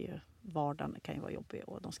vet, det är ju, vardagen kan ju vara jobbig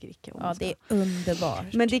och de skriker. Och det är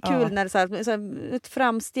underbart. Men det är kul när det så här, ett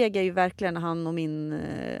framsteg är ju verkligen han och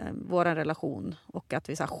våran relation. Och att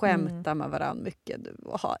vi så här, skämtar med varandra mycket. Du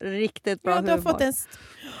har riktigt bra humor. Men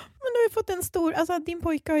du har fått en stor, alltså din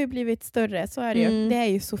pojke har ju blivit större, så är det ju. Det är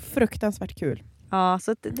ju så fruktansvärt kul. Ja,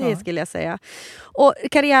 så det skulle jag säga. Och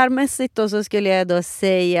karriärmässigt då så skulle jag då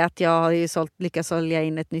säga att jag har ju lyckats sälja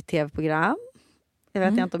in ett nytt tv-program. Jag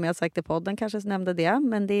vet inte om jag har sagt det i podden, kanske nämnde det.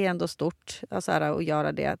 Men det är ändå stort alltså att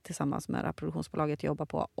göra det tillsammans med det här produktionsbolaget jag jobbar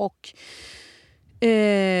på. Och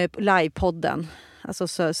Livepodden. Alltså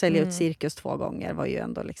så sälja ut cirkus 2 gånger var ju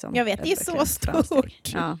ändå liksom... Jag vet, det är så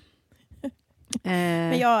stort. Ja.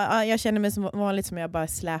 Men jag känner mig som vanligt som jag bara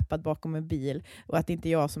släpat bakom en bil. Och att det inte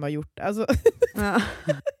är jag som har gjort det. Alltså, Ja.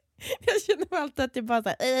 jag känner alltid att jag bara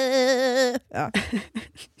såhär... Ja.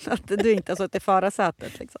 Att du inte har suttit i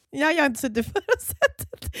förarsätet liksom. Ja, jag har inte suttit i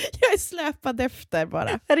förarsätet. Jag är släpad efter bara.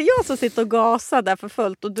 Är det jag som sitter och gasar där för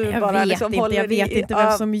fullt och du Jag bara vet liksom inte, håller jag vet i... inte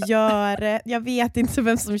vem som gör det. Jag vet inte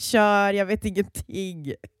vem som kör. Jag vet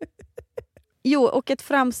ingenting. Jo, och ett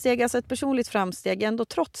framsteg, alltså ett personligt framsteg ändå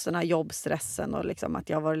trots den här jobbstressen och liksom att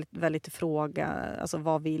jag var väldigt i fråga, alltså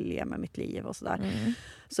vad vill jag med mitt liv och sådär.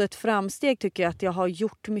 Så ett framsteg tycker jag att jag har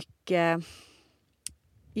gjort mycket.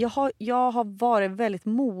 Jag har varit väldigt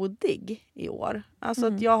modig i år. Alltså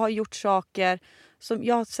att jag har gjort saker som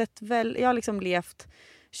jag har sett jag har liksom levt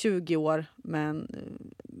 20 år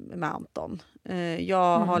med Anton.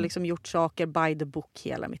 Jag har liksom gjort saker by the book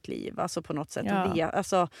hela mitt liv. Alltså på något sätt. Ja.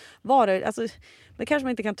 Det kanske man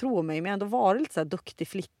inte kan tro mig, men jag har ändå varit lite så här duktig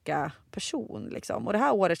flicka person. Liksom. Och det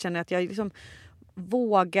här året känner jag att jag liksom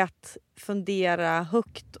vågat fundera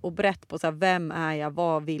högt och brett på så här, vem är jag,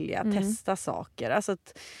 vad vill jag, testa saker. Alltså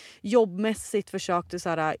att jobbmässigt försökte så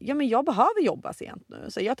här, ja men jag behöver jobba sent nu.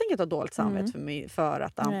 Så jag tänker ta dåligt samvete för mig för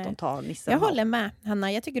att Anton tar nissen. Jag håller med,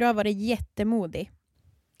 Hanna. Jag tycker du har varit jättemodig.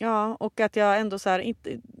 Ja, och att jag ändå så här,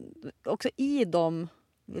 inte, också i de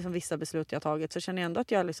liksom, vissa beslut jag tagit så känner jag ändå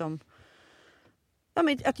att jag liksom, ja,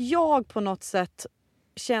 men att jag på något sätt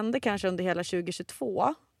kände kanske under hela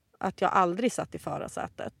 2022 att jag aldrig satt i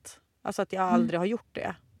förarsätet. Alltså att jag aldrig har gjort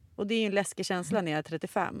det. Och det är ju en läskig känsla när jag är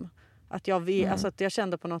 35. Att alltså att jag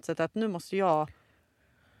kände på något sätt att nu måste jag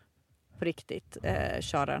på riktigt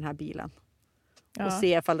köra den här bilen. Ja. Och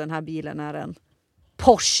se ifall den här bilen är en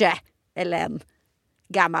Porsche eller en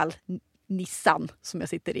gammal Nissan som jag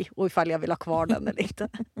sitter i. Och ifall jag vill ha kvar den eller inte.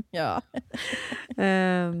 Ja.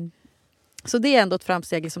 Så det är ändå ett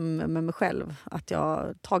framsteg liksom med mig själv. Att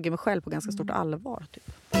jag tagit mig själv på ganska stort allvar.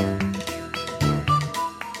 Typ.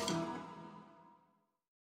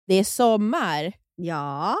 Det är sommar.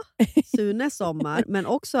 Ja, Sunes sommar. Men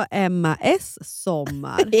också Emma S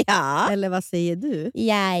sommar. Ja. Eller vad säger du?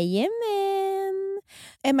 Jajamän.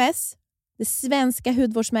 MS, det svenska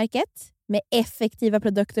hudvårdsmärket med effektiva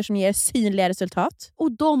produkter som ger synliga resultat.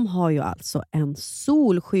 Och de har ju alltså en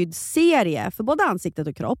solskyddsserie för både ansiktet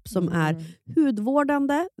och kropp som är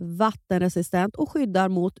hudvårdande, vattenresistent och skyddar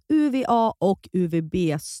mot UVA och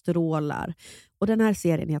UVB-strålar. Och den här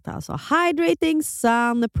serien heter alltså Hydrating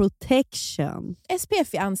Sun Protection.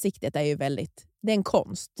 SPF i ansiktet är ju det är en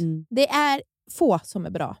konst. Det är få som är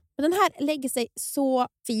bra. Den här lägger sig så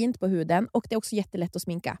fint på huden och det är också jättelätt att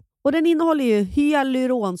sminka. Och den innehåller ju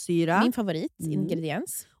hyaluronsyra. Min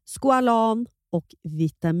favoritingrediens. Squalan och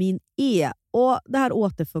vitamin E. Och det här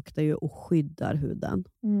återfuktar ju och skyddar huden.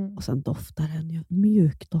 Och sen doftar den ju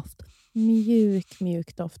mjuk doft.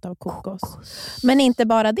 Mjuk doft av kokos. Men inte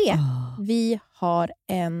bara det. Vi har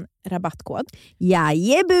en rabattkod.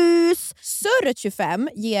 Jajebus! Surret 25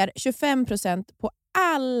 ger 25% på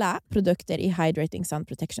alla produkter i Hydrating Sun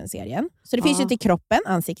Protection-serien. Så det finns ju till kroppen,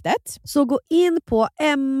 ansiktet. Så gå in på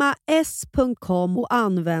emmas.com och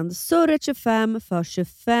använd Surret 25 för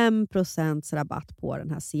 25% rabatt på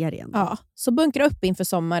den här serien. Ja, så bunkra upp inför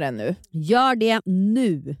sommaren nu. Gör det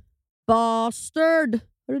nu. Bastard!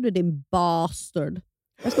 Hör du din bastard?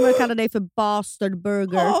 Jag ska börja kalla dig för bastard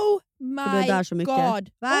burger. Oh my god. My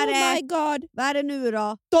god. Vad är det nu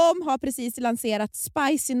då? De har precis lanserat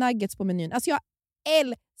spicy nuggets på menyn. Alltså jag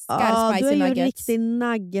älskar spicy nuggets. Du är ju en riktig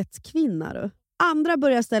nuggetkvinna du. Andra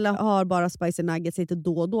börjarställen har bara spicy nuggets lite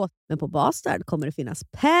då och då. Men på Bastard kommer det finnas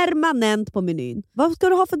permanent på menyn. Vad ska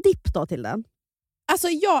du ha för dipp då till den? Alltså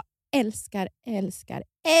jag älskar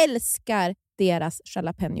deras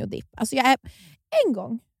jalapeno dipp. Alltså en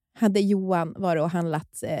gång hade Johan varit och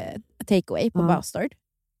handlat takeaway på Bastard.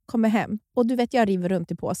 Kommer hem. Och du vet jag river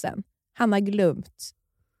runt i påsen. Han har glömt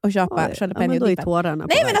och köpa jalapeno då är dippen. tårarna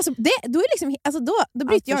Nej men alltså då är liksom alltså då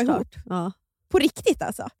bryter jag ihop. Ja. På riktigt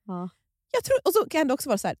alltså. Ja. Jag tror, och så kan det också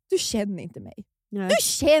vara så här, du känner inte mig. Nej. Du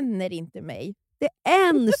känner inte mig. Det är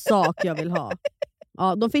en sak jag vill ha.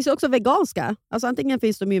 Ja, de finns ju också veganska. Alltså antingen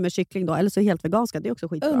finns de ju med kyckling då, eller så helt veganska. Det är också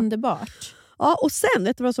skitbra. Underbart. Ja, och sen,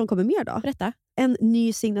 vet du vad som kommer mer då? Berätta. En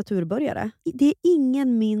ny signaturbörjare. Det är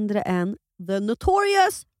ingen mindre än The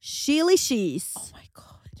Notorious Chili Cheese. Oh my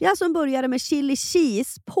god. Det är alltså en burgare med chili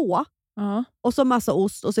cheese på Och så massa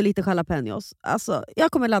ost och så lite jalapenos. Alltså,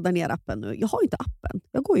 jag kommer ladda ner appen nu. Jag har inte appen.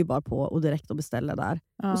 Jag går ju bara på och direkt och beställer där.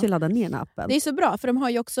 Och så ladda ner den appen. Det är så bra, för de har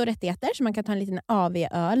ju också rättigheter. Så man kan ta en liten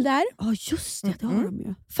AV-öl där. Ja, just det. Det har de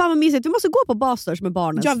ju. Fan vad mysigt. Vi måste gå på Basters med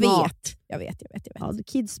barnen snart. Jag vet. Ja,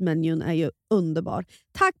 kids-menyn är ju underbar.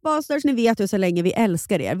 Tack Basters, ni vet ju så länge vi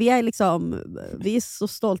älskar er. Vi är så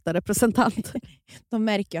stolta representanter. De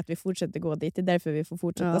märker ju att vi fortsätter gå dit. Det är därför vi får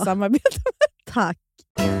fortsätta samarbeta. Tack.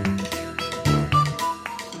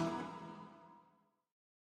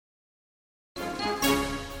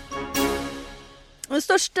 Den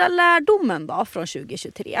största lärdomen då från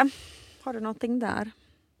 2023? Har du någonting där?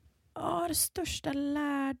 Ja, det största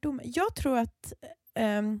lärdomen. Jag tror att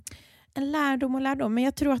en lärdom, men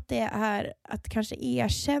jag tror att det är att kanske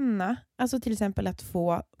erkänna, alltså till exempel att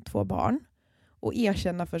få 2 barn och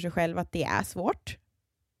erkänna för sig själv att det är svårt.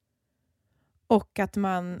 Och att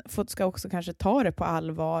man ska också kanske ta det på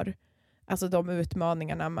allvar, alltså de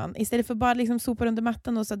utmaningarna man, istället för bara liksom sopa under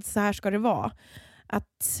mattan och så att så här ska det vara.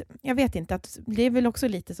 Att, jag vet inte, att det är väl också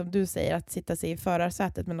lite som du säger, att sitta sig i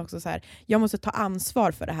förarsätet, men också så här, jag måste ta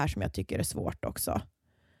ansvar för det här som jag tycker är svårt också.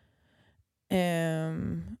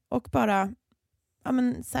 Och bara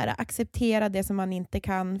så här, acceptera det som man inte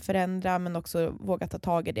kan förändra, men också våga ta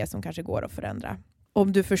tag i det som kanske går att förändra.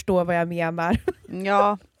 Om du förstår vad jag menar.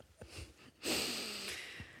 Ja.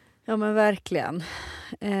 Ja, men verkligen.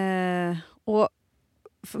 Och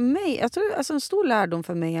för mig, jag tror alltså en stor lärdom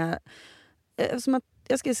för mig är som att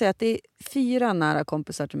jag skulle säga att det är 4 nära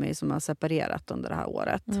kompisar till mig som har separerat under det här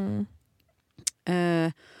året.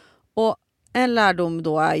 Och en lärdom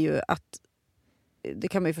då är ju att, det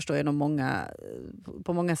kan man ju förstå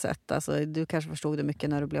på många sätt. Alltså, du kanske förstod det mycket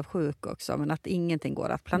när du blev sjuk också, men att ingenting går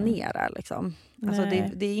att planera. Liksom. Alltså,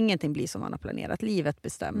 det är ingenting blir som man har planerat. Livet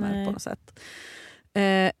bestämmer på något sätt.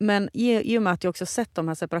 Men i och med att jag också sett de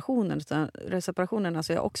här separationerna,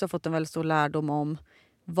 så jag har också fått en väldigt stor lärdom om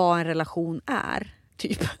vad en relation är.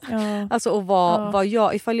 Typ. Ja. Alltså, och vad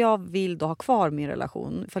ifall jag vill då ha kvar min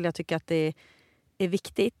relation, ifall jag tycker att det är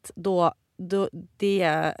viktigt, då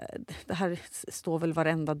det här står väl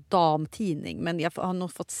varenda damtidning, men jag har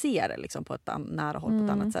nog fått se det liksom på ett nära håll på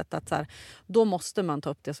ett annat sätt, att så här, då måste man ta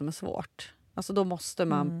upp det som är svårt. Alltså då måste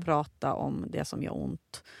man prata om det som gör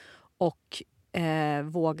ont och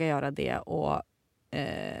våga göra det och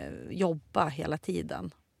jobba hela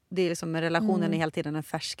tiden. Det är liksom, relationen är hela tiden en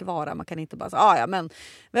färskvara. Man kan inte bara säga, men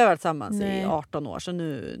vi har varit tillsammans i 18 år, så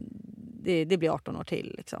nu det blir 18 år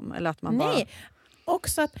till liksom. Eller att man bara...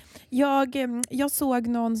 Också att jag såg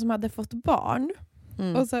någon som hade fått barn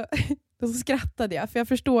och så skrattade jag, för jag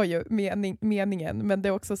förstår ju meningen, men det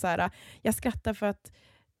är också så här, jag skrattar för att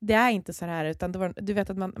det är inte så här, utan du vet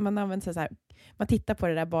att man använder så här, man tittar på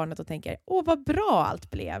det där barnet och tänker, åh vad bra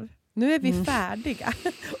allt blev. Nu är vi färdiga.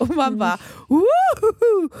 Och man bara,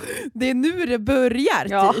 det är nu det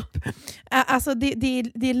börjar typ. Alltså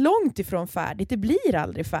det är långt ifrån färdigt. Det blir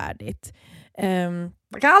aldrig färdigt.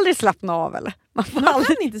 Man kan aldrig slappna av, eller? Man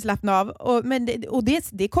kan inte slappna av. Och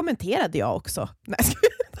det kommenterade jag också.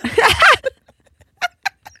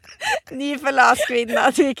 Ny förlös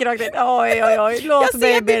kvinna. Oj. Låt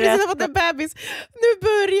mig berätta. Jag ser en bebis. Nu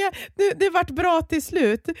börjar. Det vart bra till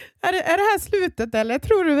slut. Är det här slutet, eller?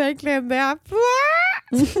 Tror du verkligen det?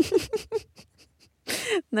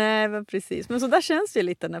 Nej, men precis. Men så där känns det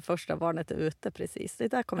lite när första barnet är ute. Precis. Det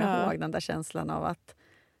där kommer jag ihåg, den där känslan av att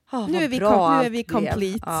nu är vi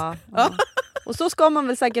complete. Ja. Och så ska man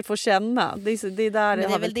väl säkert få känna. Det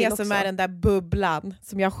är väl det som är den där bubblan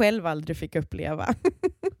som jag själv aldrig fick uppleva.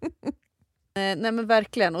 Nej, men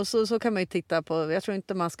verkligen. Och så kan man ju titta på, jag tror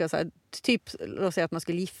inte man ska så här, typ, låt säga att man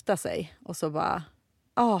ska gifta sig och så bara,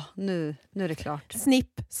 nu är det klart.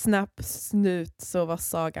 Snipp, snapp, snut, så var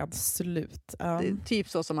sagan slut. Det är typ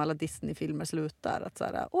så som alla Disney-filmer slutar. Att så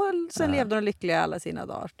här, och sen levde de lyckliga alla sina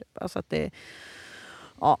dagar. Typ. Alltså att det,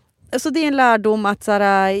 så det är en lärdom att så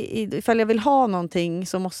här, ifall jag vill ha någonting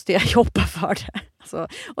så måste jag jobba för det. Alltså,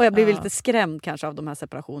 och jag blev lite skrämd kanske av de här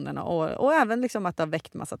separationerna. Och även liksom att det har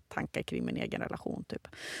väckt massa tankar kring min egen relation. Typ.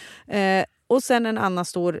 Och sen en annan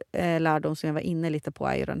stor lärdom som jag var inne lite på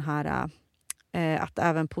är ju den här att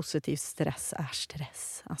även positiv stress är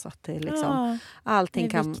stress. Alltså att det liksom,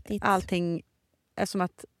 allting är som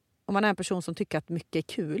att om man är en person som tycker att mycket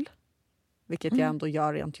är kul, vilket jag ändå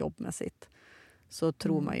gör rent jobbmässigt, så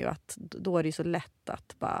tror man ju att då är det så lätt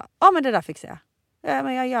att bara, men det där fixar jag.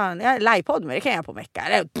 Men jag gör en livepodd, men det kan jag på en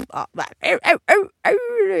vecka.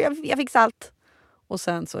 Jag fixar allt. Och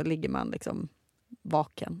sen så ligger man liksom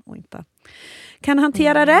vaken och inte kan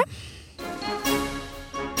hantera det.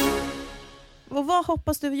 Och vad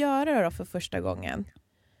hoppas du göra då för första gången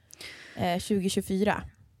 2024?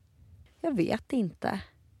 Jag vet inte.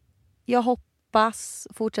 Jag hoppas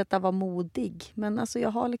fortsätta vara modig. Men alltså jag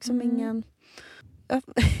har liksom ingen...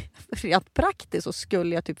 Rent praktiskt så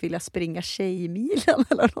skulle jag typ vilja springa tjejmilen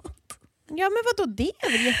eller något. Ja, men vadå? Det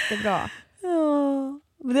är väl jättebra? Ja,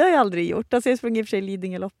 men det har jag aldrig gjort. Alltså jag sprang i och för sig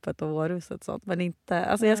Lidingöloppet och Århuset sånt. Men inte...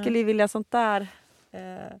 Alltså jag skulle vilja sånt där...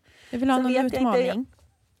 Du vill ha någon utmaning?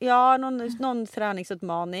 Ja, någon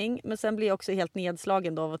träningsutmaning. Men sen blir jag också helt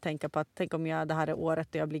nedslagen då av att tänka på att tänk om det här är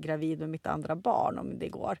året då jag blir gravid med mitt andra barn, om det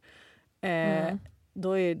går.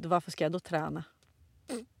 Varför ska jag då träna?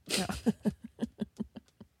 Ja.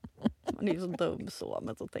 Man är ju så dum så,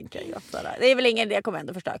 men så tänker jag ju att det är väl ingen idé, jag kommer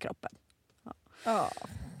ändå förstöra kroppen. Ja.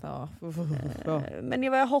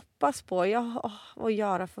 Men vad jag hoppas på att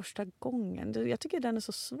göra första gången. Jag tycker den är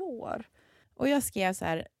så svår. Och jag skrev så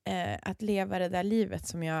här, att leva det där livet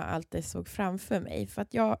som jag alltid såg framför mig. För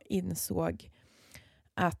att jag insåg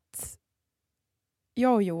att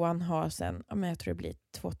jag och Johan har sen, jag tror det blir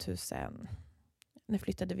 2000, när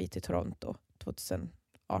flyttade vi till Toronto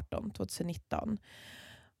 2019.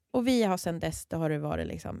 Och vi har sen dess, det har det varit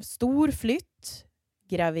liksom stor flytt,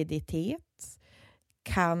 graviditet,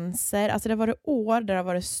 cancer. Alltså det har varit år där det har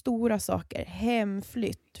varit stora saker.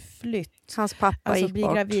 Hemflytt, flytt. Hans pappa gick bli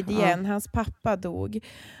bort. Gravid igen. Hans pappa dog.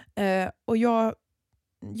 Och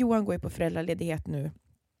Johan går ju på föräldraledighet nu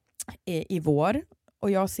i vår.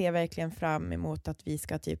 Och jag ser verkligen fram emot att vi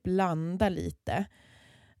ska typ landa lite.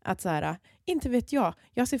 Att så här, inte vet jag.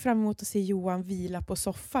 Jag ser fram emot att se Johan vila på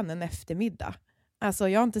soffan en eftermiddag. Alltså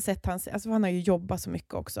jag har inte sett han har ju jobbat så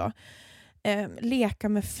mycket också. Leka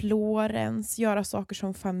med Florens, göra saker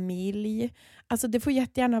som familj. Alltså det får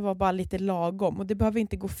jättegärna vara bara lite lagom. Och det behöver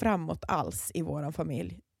inte gå framåt alls i våran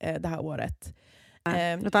familj det här året.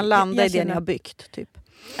 Utan landa i det ni har byggt typ.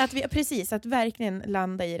 Att verkligen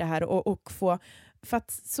landa i det här och få... För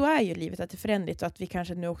att så är ju livet, att det är förändligt och att vi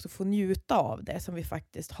kanske nu också får njuta av det som vi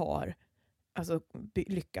faktiskt har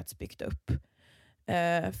lyckats bygga upp.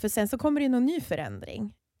 För sen så kommer det någon ny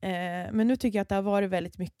förändring. Men nu tycker jag att det har varit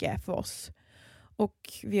väldigt mycket för oss. Och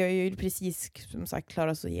vi har ju precis som sagt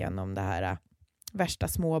klarat oss igenom det här värsta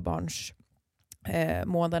småbarns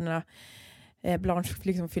månaderna. Blanche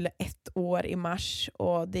liksom fyller 1 år i mars.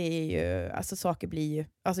 Och det är ju, alltså saker blir ju,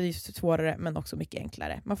 alltså det är svårare men också mycket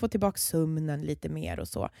enklare. Man får tillbaka sömnen lite mer och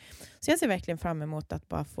så. Så jag ser verkligen fram emot att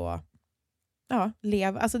bara få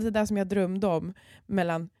leva, alltså det där som jag drömde om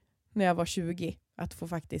mellan när jag var 20. Att få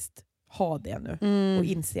faktiskt ha det nu. Och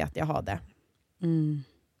inse att jag har det.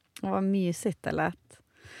 Vad mysigt det lät.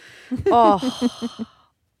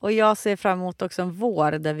 Och jag ser fram emot också en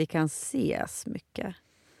vår där vi kan ses mycket.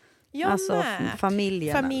 Alltså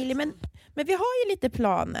familjen. Men vi har ju lite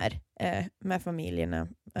planer med familjerna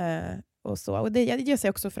och så. Och det jag ser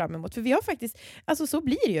också fram emot. För vi har faktiskt, alltså så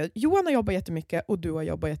blir det ju. Johan har jobbat jättemycket och du har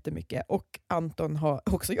jobbat jättemycket. Och Anton har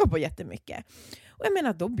också jobbat jättemycket. Och jag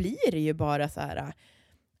menar, då blir det ju bara så här...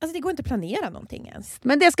 Alltså det går inte att planera någonting ens.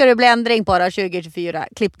 Men det ska det bli ändring på då, 2024.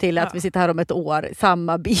 Klipp till att vi sitter här om ett år.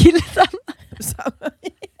 Samma bil.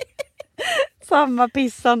 Samma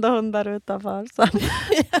pissande hundar utanför.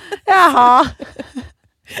 Jaha.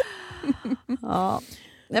 Ja.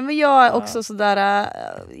 Nej, men jag är också sådär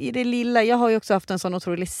i det lilla. Jag har ju också haft en sån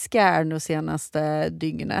otrolig scare nu senaste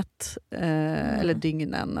dygnet. Eller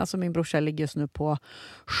dygnen. Alltså min brorsa ligger just nu på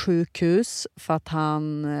sjukhus för att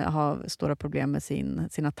han har stora problem med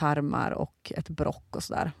sina tarmar och ett brock och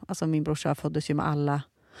sådär. Alltså min brorsa föddes ju med alla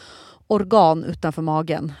organ utanför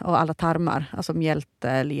magen och alla tarmar. Alltså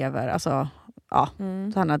mjälte, lever, alltså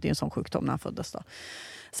så han hade ju en sån sjukdom när han föddes då.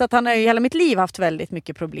 Så att han har ju hela mitt liv haft väldigt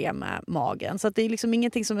mycket problem med magen. Så att det är liksom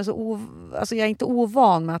ingenting som är så... Alltså jag är inte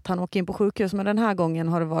ovan med att han åker in på sjukhus. Men den här gången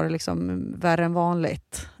har det varit liksom värre än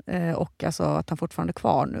vanligt. Och alltså att han fortfarande är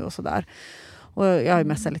kvar nu och sådär. Och jag har ju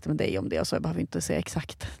messat lite med dig om det. Så jag behöver inte säga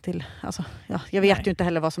exakt till... Alltså, jag vet ju inte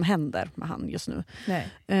heller vad som händer med han just nu.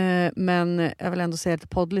 Men jag vill ändå säga till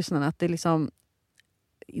poddlyssnarna att det är liksom...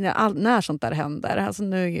 När sånt där händer. Alltså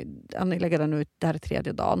nu, han lägger den ut, det här är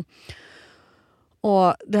 3:e dagen.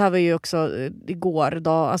 Och det här var ju också igår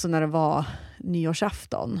då, alltså när det var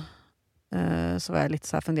nyårsafton. Så var jag lite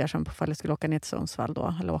så här fundersam på om jag skulle åka ner till Sundsvall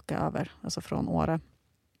då. Eller åka över, alltså från Året.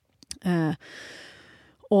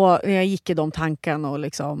 Och jag gick i de tankarna och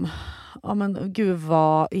liksom... Ja men gud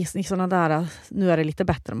vad... I sådana där... Nu är det lite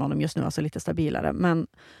bättre med honom just nu, alltså lite stabilare. Men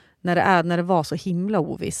när det var så himla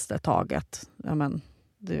ovisst ett tag att... Ja men,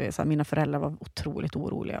 det är så här, mina föräldrar var otroligt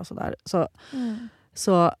oroliga och sådär.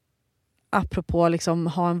 Så apropå liksom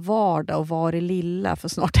ha en vardag och vara i lilla, för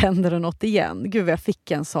snart händer det något igen. Gud, jag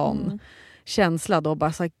fick en sån känsla då.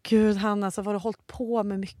 Bara så här, gud Hanna, så var du hållit på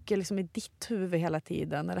med mycket liksom i ditt huvud hela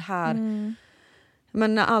tiden. Är det här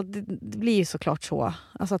Men det blir ju såklart så.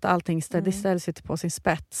 Alltså att allting det ställs ju på sin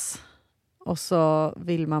spets. Och så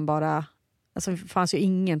vill man bara... Alltså det fanns ju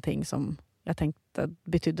ingenting som jag tänkte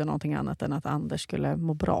betydde någonting annat än att Anders skulle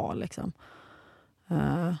må bra. Liksom.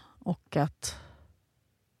 Och att...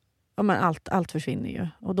 Ja, men allt försvinner ju.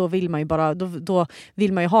 Och då vill man ju bara... Då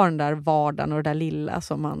vill man ju ha den där vardagen och det där lilla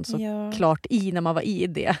som man så klart när man var i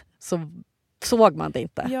det. Så såg man det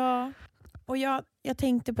inte. Ja, och jag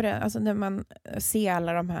tänkte på det, alltså när man ser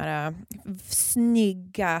alla de här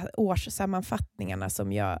snygga årssammanfattningarna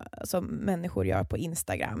som människor gör på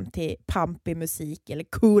Instagram till pampig musik eller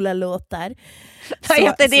coola låtar. Vad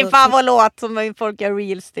heter din favoritlåt som folk gör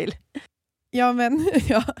reels till? Ja, men...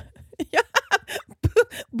 Ja.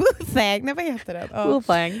 Buffang, nej vad heter det? Ja.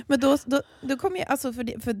 Buffang. Men då kommer jag, alltså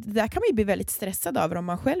för där kan man ju bli väldigt stressad över om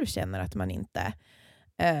man själv känner att man inte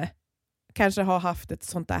kanske har haft ett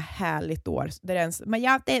sånt där härligt år där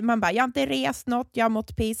jag har inte rest något, jag har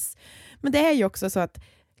mått piss. Men det är ju också så att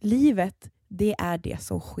livet, det är det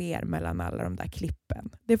som sker mellan alla de där klippen.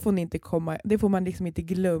 Det får man liksom inte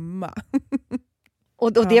glömma.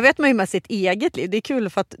 Och det vet man ju med sitt eget liv. Det är kul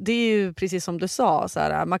för att det är ju precis som du sa. Så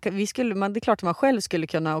här, det är klart att man själv skulle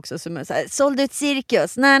kunna också sålde ut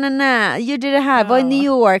cirkus. Nej, gjorde det här, var i New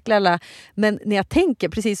York. Lala. Men när jag tänker,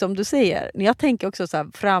 precis som du säger. När jag tänker också så här,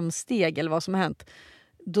 framsteg eller vad som har hänt.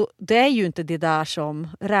 Det är ju inte det där som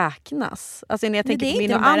räknas. Alltså när jag tänker på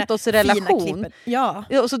min och Antons relation. Ja.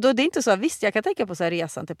 Så då, det är inte så, visst jag kan tänka på så här,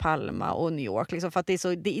 resan till Palma och New York. Liksom, för att det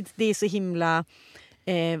är så himla...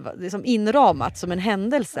 det är som inramat som en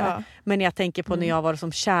händelse. Ja. Men jag tänker på när jag var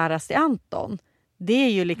som kärast i Anton. Det är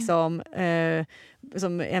ju liksom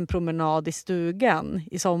som en promenad i stugan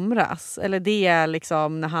i somras. Eller det är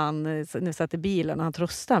liksom när han nu satt i bilen och han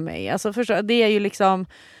tröstar mig. Alltså det är ju liksom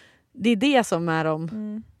det är det som är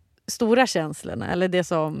de stora känslorna. Eller det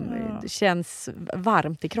som känns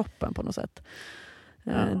varmt i kroppen på något sätt.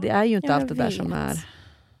 Det är ju inte allt det där som är...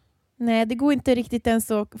 Nej, det går inte riktigt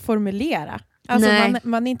ens att formulera. Alltså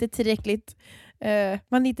man är inte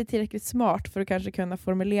tillräckligt smart för att kanske kunna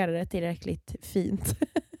formulera det tillräckligt fint.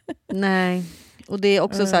 Nej. Och det är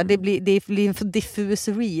också så här, det blir en för diffus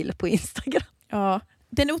reel på Instagram. Ja,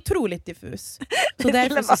 den är otroligt diffus. Så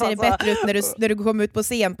därför så ser det bättre ut när du kommer ut på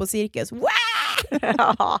scen på cirkus. Wow!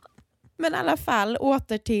 Ja. Men i alla fall,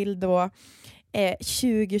 åter till då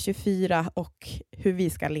 2024 och hur vi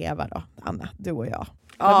ska leva då, Anna, du och jag.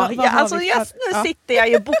 Nu sitter jag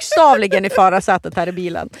ju bokstavligen i förarsätet här i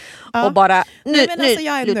bilen. Och bara, nu lutar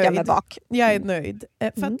jag mig bak. Jag är nöjd.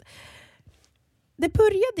 För att det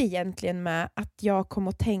började egentligen med att jag kom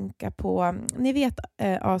att tänka på, ni vet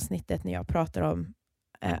avsnittet när jag pratar om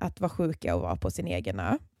att vara sjuka och vara på sin egen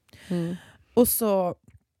ö. Och så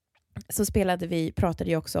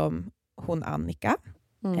pratade jag också om hon Annika.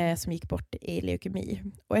 Som gick bort i leukemi.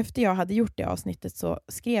 Och efter jag hade gjort det avsnittet så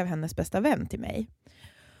skrev hennes bästa vän till mig.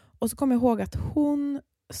 Och så kom jag ihåg att hon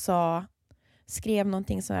skrev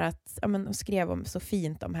någonting så här att, hon skrev så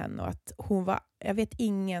fint om henne och att hon var, jag vet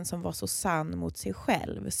ingen som var så sann mot sig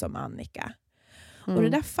själv som Annika. Och det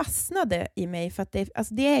där fastnade i mig för att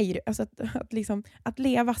det är ju alltså att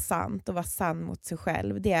leva sant och vara sann mot sig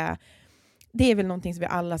själv, det är väl någonting som vi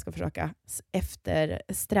alla ska försöka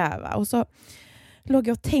eftersträva. Och så låg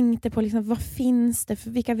jag och tänkte på liksom, vad finns det för,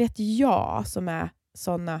 vilka vet jag som är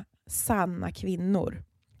såna sanna kvinnor.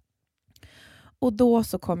 Och då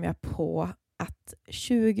så kom jag på att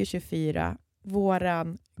 2024,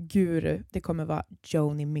 våran guru, det kommer vara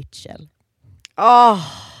Joni Mitchell.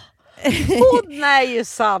 Hon är ju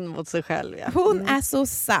sann mot sig själv. Ja. Hon är så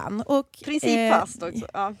sann. Och, principfast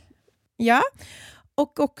också. Ja,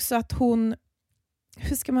 och också att hon,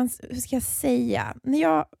 hur ska jag säga? När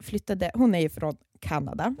jag flyttade, hon är ju från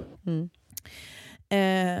Kanada.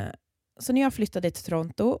 Så när jag flyttade till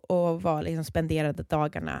Toronto och spenderade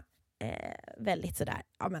dagarna väldigt sådär,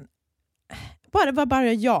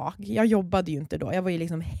 bara jag jobbade ju inte då, jag var ju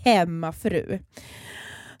liksom hemmafru.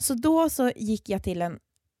 Så då så gick jag till en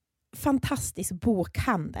fantastisk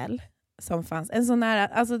bokhandel som fanns, en sån här,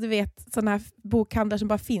 alltså du vet, sån här bokhandlar som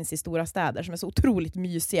bara finns i stora städer som är så otroligt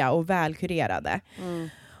mysiga och välkurerade.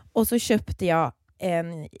 Och så köpte jag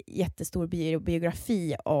en jättestor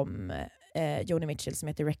biografi om Joni Mitchell som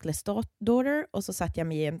heter Reckless Daughter, och så satt jag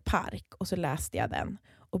med i en park och så läste jag den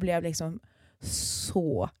och blev liksom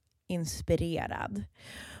så inspirerad.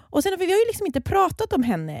 Och sen har vi har ju liksom inte pratat om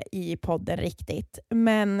henne i podden riktigt,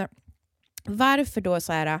 men varför då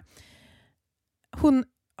så här, hon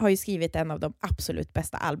har ju skrivit en av de absolut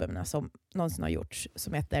bästa albumen som någonsin har gjorts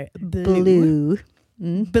som heter Blue.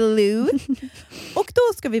 Och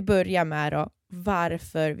då ska vi börja med då,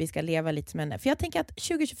 varför vi ska leva lite som henne. För jag tänker att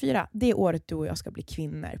 2024, det är året du och jag ska bli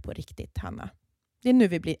kvinnor på riktigt, Hanna. Det är nu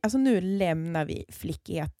vi blir, alltså nu lämnar vi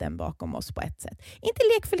flickigheten bakom oss på ett sätt. Inte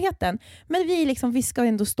lekfullheten, men vi ska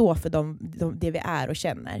ändå stå för det vi är och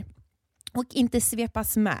känner. Och inte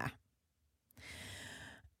svepas med.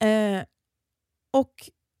 Och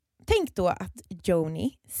tänk då att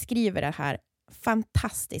Joni skriver det här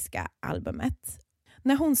fantastiska albumet.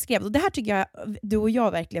 När hon skrev, och det här tycker jag du och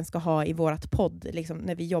jag verkligen ska ha i vårat podd, liksom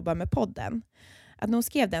när vi jobbar med podden. Att när hon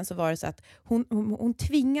skrev den så var det så att hon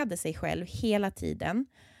tvingade sig själv hela tiden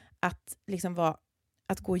att, liksom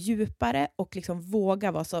att gå djupare och liksom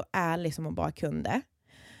våga vara så ärlig som hon bara kunde.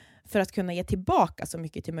 För att kunna ge tillbaka så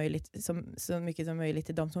mycket som möjligt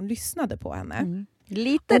till de som lyssnade på henne. Mm.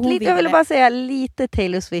 Jag vill bara säga lite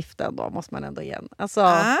Taylor Swift då måste man ändå igen.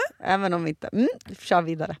 Alltså, även om vi inte... kör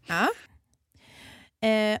vidare.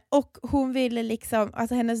 Och hon ville liksom...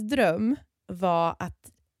 Alltså hennes dröm var att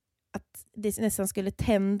det nästan skulle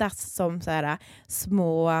tändas som så här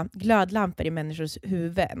små glödlampor i människors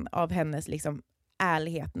huvuden av hennes liksom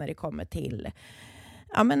ärlighet när det kommer till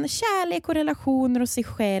kärlek och relationer och sig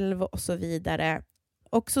själv och så vidare.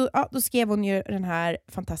 Och så, då skrev hon ju den här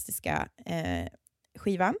fantastiska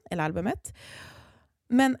skivan, eller albumet.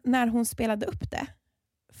 Men när hon spelade upp det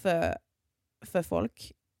för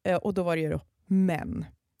folk, och då var det ju då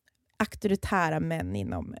auktoritära män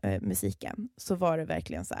inom musiken, så var det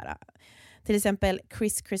verkligen så här. Till exempel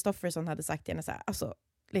Chris Christopherson hade sagt till henne så här,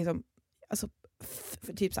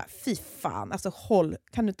 typ så här, fy fan, alltså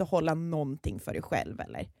kan du inte hålla någonting för dig själv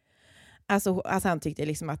eller? Alltså han tyckte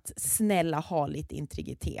liksom att snälla ha lite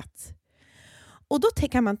integritet. Och då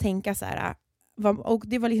kan man tänka så här, och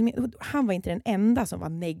det var liksom, han var inte den enda som var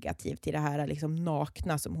negativ till det här liksom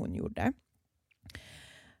nakna som hon gjorde.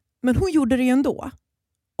 Men hon gjorde det ju ändå.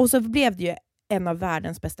 Och så blev det ju en av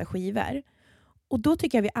världens bästa skivor. Och då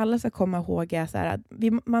tycker jag vi alla ska komma ihåg så här, att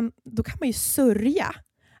då kan man ju sörja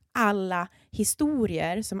alla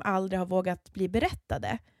historier som aldrig har vågat bli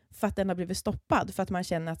berättade för att den har blivit stoppad. För att man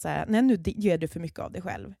känner att så här, nej, nu gör du för mycket av dig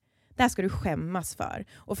själv. Det här ska du skämmas för.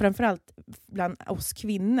 Och framförallt bland oss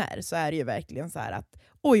kvinnor så är det ju verkligen så här att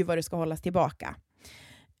oj vad det ska hållas tillbaka.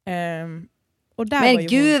 Och där men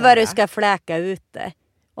gud vad du ska fläka ut det.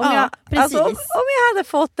 Om jag hade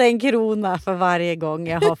fått en krona för varje gång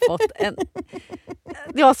jag har fått en...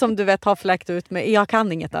 Jag som du vet har fläkt ut mig. Jag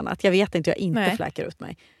kan inget annat. Jag vet inte, jag inte fläkar ut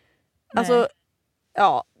mig. Alltså,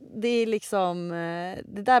 det är liksom...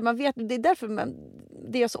 Det där man vet, det är därför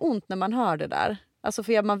det gör så ont när man hör det där. Alltså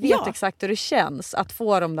för man vet exakt hur det känns att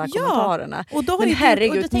få de där kommentarerna. Och då men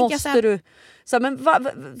herregud, måste du... Så, men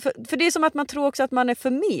för det är som att man tror också att man är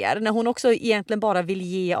för mer. När hon också egentligen bara vill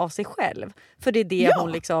ge av sig själv. För det är det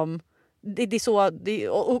hon liksom... Det är så,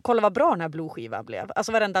 och kolla vad bra den här blodskivan blev.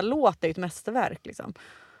 Alltså varenda låt är ett mästerverk liksom.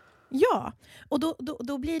 Ja, och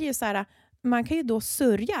då blir det ju så här... Man kan ju då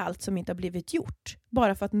sörja allt som inte har blivit gjort.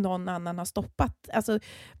 Bara för att någon annan har stoppat. Alltså,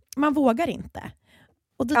 man vågar inte.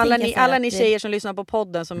 Alla ni tjejer som lyssnar på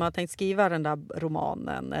podden som har tänkt skriva den där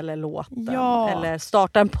romanen eller låten eller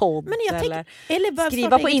starta en podd eller bara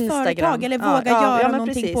skriva på Instagram företag, eller våga göra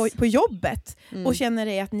någonting på jobbet och känner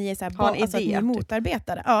det att ni är så här, att ni är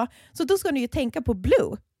motarbetare. Ja, så då ska ni ju tänka på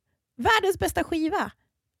Blue. Världens bästa skiva.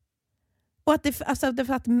 Och att det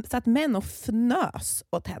satt män och fnös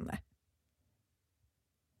åt henne.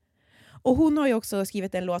 Och hon har ju också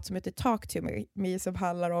skrivit en låt som heter Talk to Me som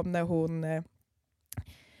handlar om när hon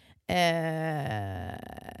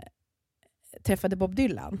träffade Bob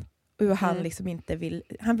Dylan och han liksom inte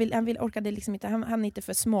orkade liksom inte, han inte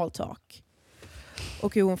för small talk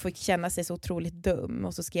och hur hon fick känna sig så otroligt dum,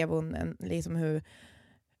 och så skrev hon liksom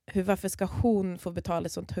varför ska hon få betala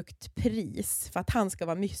ett sånt högt pris för att han ska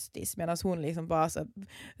vara mystisk medan hon liksom bara så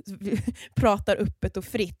pratar öppet och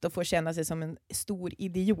fritt och får känna sig som en stor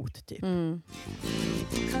idiot typ. Come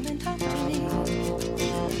and talk to me.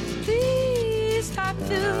 Please talk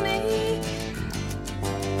to me.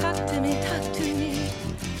 Talk to me, talk to me.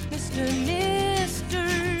 Mr.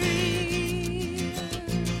 Mystery.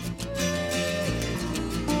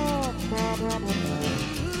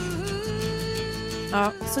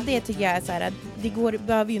 Ja, så det tycker jag är så här, det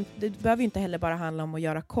behöver ju inte heller bara handla om att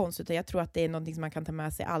göra konst, utan jag tror att det är någonting som man kan ta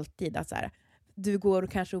med sig alltid, att så här, du går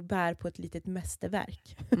kanske och bär på ett litet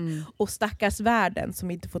mästerverk och stackars världen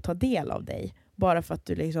som inte får ta del av dig bara för att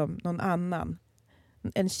du liksom någon annan,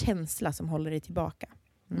 en känsla som håller dig tillbaka.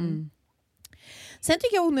 Sen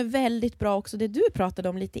tycker jag hon är väldigt bra också det du pratade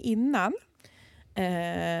om lite innan,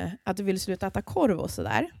 att du vill sluta äta korv och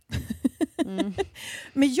sådär.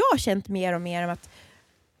 Men jag har känt mer och mer om att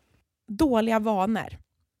dåliga vanor,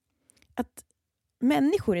 att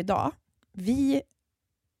människor idag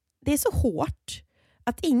det är så hårt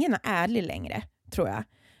att ingen är ärlig längre, tror jag.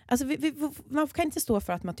 Alltså man kan inte stå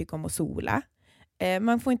för att man tycker om att sola.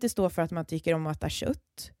 Man får inte stå för att man tycker om att äta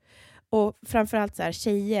kött. Och framförallt så här,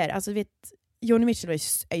 tjejer, alltså Joni Mitchell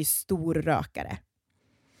är ju stor rökare.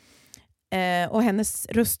 Och hennes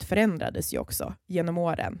röst förändrades ju också genom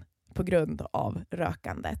åren på grund av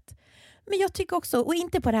rökandet. Men jag tycker också, och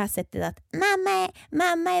inte på det här sättet att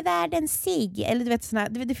mamma är världens cigg. Eller du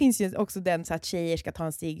vet, det finns ju också den så att tjejer ska ta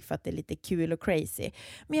en cigg för att det är lite kul och crazy.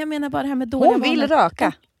 Men jag menar bara det här med dåliga Hon vill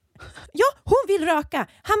röka. Ja, hon vill röka.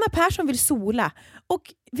 Hanna Persson vill sola. Och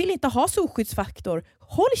vill inte ha solskyddsfaktor.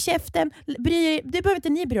 Håll käften. Det behöver inte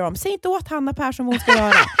ni bry er om. Säg inte åt Hanna Persson vad hon ska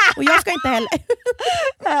göra. Och jag ska inte heller.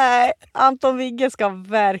 Nej, Anton Vigge ska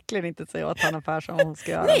verkligen inte säga åt Hanna Persson vad hon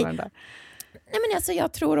ska göra med den där. Nej, men alltså,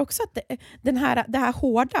 jag tror också att det här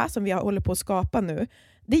hårda som vi håller på att skapa nu,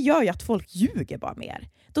 det gör ju att folk ljuger bara mer.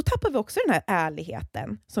 Då tappar vi också den här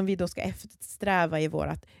ärligheten som vi då ska eftersträva i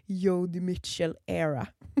vårat Joni Mitchell-era.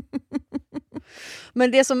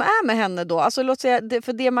 Men det som är med henne då, alltså låt säga,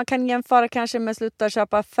 för det man kan jämföra kanske med sluta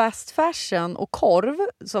köpa fast fashion och korv,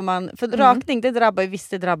 som för rökning, det drabbar ju, visst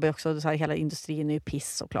det drabbar ju också så här, hela industrin är ju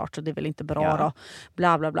piss såklart, så det är väl inte bra då,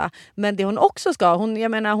 bla bla bla. Men det hon också ska,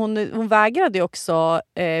 hon vägrade ju också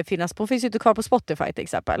finnas på, hon finns ju inte kvar på Spotify till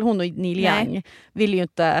exempel, hon och Neil Young vill ju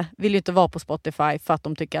inte vara på Spotify för att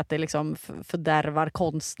de tycker att det liksom fördärvar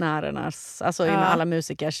konstnärernas, alltså alla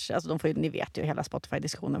musikers, alltså de får ju, ni vet ju hela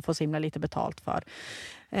Spotify-diskussionen, får så himla lite betalt för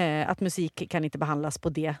att musik kan inte behandlas på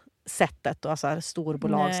det sättet och alltså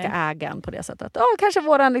storbolag ska äga en på det sättet. Ja, kanske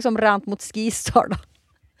våran liksom rant mot Skistar då.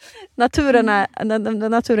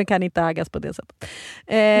 Naturen kan inte ägas på det sättet.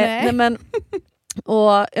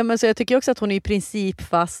 Så jag tycker också att hon är i princip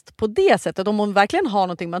fast på det sättet. Om hon verkligen har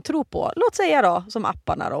någonting man tror på, låt säga då som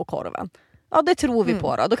apparna då, och korven. Ja, det tror vi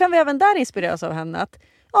på då. Då kan vi även där inspireras av henne att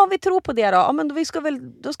vi tror på det då. Ja, men då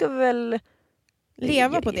ska vi väl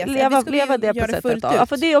leva på det. Leva det på sättet då. Ja,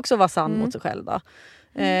 för det är också att vara sann mot sig själv då.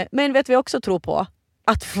 Men vet vi också tror på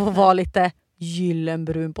att få vara lite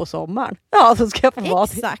gyllenbrun på sommaren. Ja, så ska jag få vara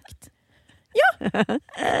det. Exakt. Ja,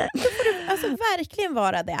 då får du alltså verkligen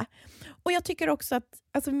vara det. Och jag tycker också att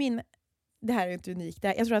alltså det här är inte unikt.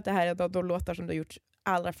 Jag tror att det här är de låtar som du har gjort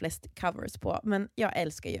allra flest covers på. Men jag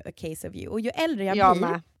älskar ju A Case of You. Och ju äldre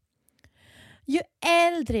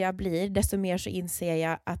jag blir, desto mer så inser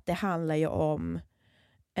jag att det handlar ju om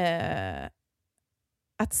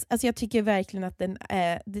alltså jag tycker verkligen att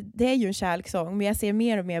det är ju en kärlekssång, men jag ser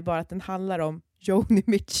mer och mer bara att den handlar om Joni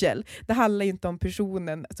Mitchell. Det handlar ju inte om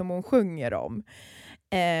personen som hon sjunger om.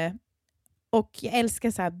 Och jag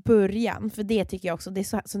älskar så här början, för det tycker jag också, det är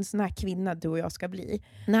så en sån här kvinna du och jag ska bli.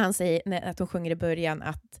 När han säger, att hon sjunger i början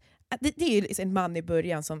att det är ju liksom en man i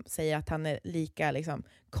början som säger att han är lika liksom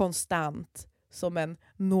konstant som en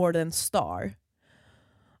Northern Star.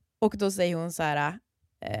 Och då säger hon så här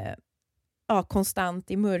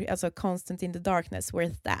konstant i mörker, alltså constant in the darkness,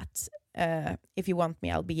 worth that. If you want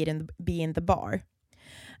me, I'll be in the bar.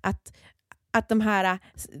 Att de här,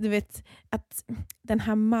 du vet, att den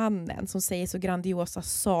här mannen som säger så grandiosa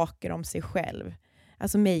saker om sig själv.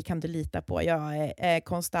 Alltså mig kan du lita på. Jag är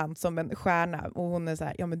konstant som en stjärna. Och hon är så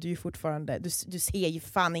här, ja men du är fortfarande, du ser ju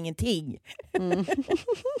fan ingenting.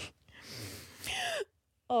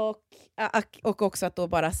 Och också att då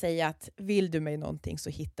bara säga att vill du mig någonting så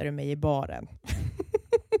hittar du mig i baren.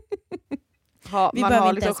 Man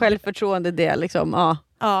har liksom självförtroende det liksom,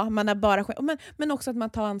 Ja, man har bara men också att man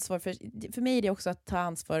tar ansvar för mig är det också att ta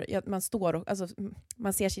ansvar, man står alltså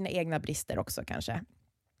man ser sina egna brister också kanske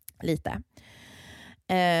lite.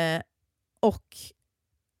 Och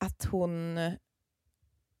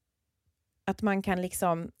att man kan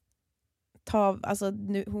liksom alltså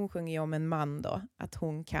nu, hon sjunger ju om en man då, att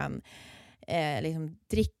hon kan liksom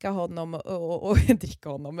dricka honom och dricka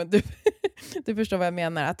honom, men du förstår vad jag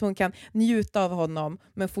menar, att hon kan njuta av honom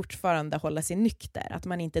men fortfarande hålla sig nykter, att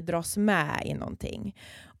man inte dras med i någonting.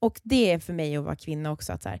 Och det är för mig att vara kvinna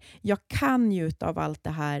också, att så här, jag kan njuta av allt det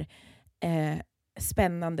här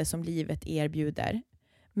spännande som livet erbjuder,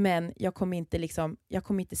 men jag kommer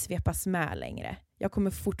inte svepas med längre. Jag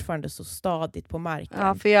kommer fortfarande så stadigt på marken.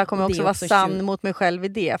 Ja, för jag kommer också vara sann mot mig själv i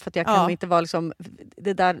det. För att jag kan inte vara liksom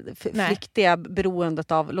det där flyktiga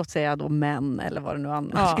beroendet av, låt säga då män eller vad det nu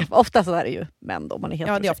annars. Ofta så är det ju män då, man är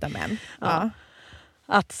helt det är ofta män. Ja.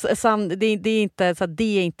 Att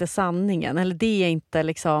det är inte sanningen. Eller det är inte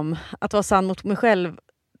liksom, att vara sann mot mig själv.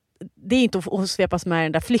 Det är inte att svepas med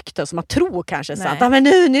den där flykten som man tror kanske är sant. Men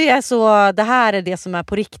nu är jag så, det här är det som är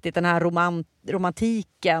på riktigt, den här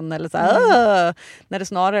romantiken eller så här, när det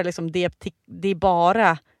snarare liksom det är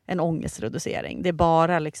bara en ångestreducering. Det är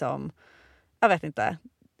bara liksom jag vet inte,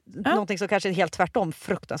 någonting som kanske är helt tvärtom,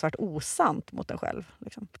 fruktansvärt osant mot en själv.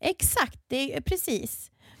 Liksom. Exakt, det är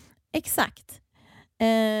precis. Exakt.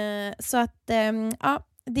 Så att, ja,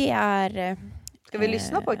 det är... Ska vi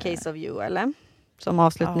lyssna på A Case of You, eller? Som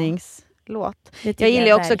avslutningslåt. Ja, jag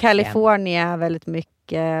gillar också California väldigt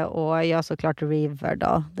mycket. Och jag såklart River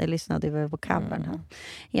då. Det lyssnade vi på covern här.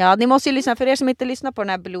 Ja, ni måste ju lyssna. För er som inte lyssnar på den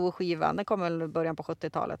här Blue-skivan. Den kom väl i början på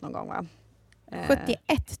 70-talet någon gång, va?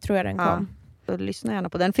 71 tror jag den kom. Så lyssna gärna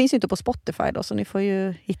på den. Den finns ju inte på Spotify då, så ni får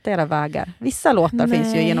ju hitta era vägar. Vissa låtar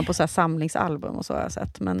finns ju genom på så här samlingsalbum och så har jag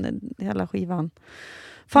sett. Men hela skivan...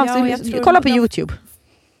 kolla på YouTube.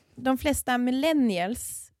 De flesta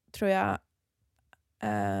millennials tror jag,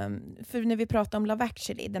 för när vi pratar om Love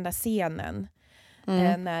Actually, den där scenen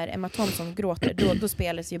när Emma Thompson gråter, då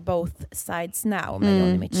spelas ju Both Sides Now med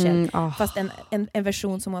Johnny Mitchell. Fast en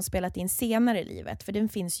version som hon spelat in senare i livet, för den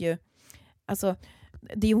finns ju, alltså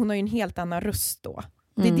hon har ju en helt annan röst då.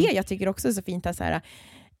 Det är det jag tycker också är så fint att så här,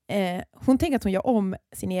 hon tänker att hon gör om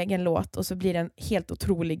sin egen låt och så blir den helt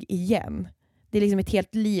otrolig igen. Det är liksom ett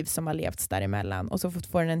helt liv som har levts däremellan. Och så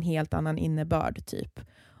får den en helt annan innebörd typ.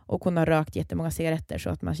 Och hon har rökt jättemånga cigaretter så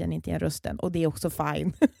att man känner inte igen rösten. Och det är också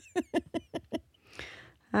fine.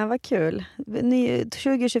 Ja, vad kul.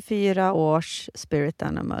 2024 års Spirit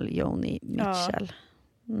Animal, Joni Mitchell.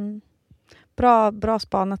 Bra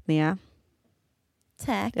spanat ni.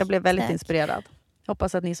 Tack. Jag blev väldigt inspirerad. Jag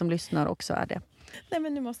hoppas att ni som lyssnar också är det. Nej,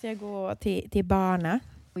 men nu måste jag gå till barna.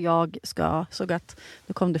 Och jag ska, såg att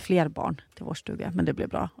nu kom det fler barn till vår stuga, men det blev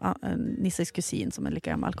bra. Nisses kusin som är lika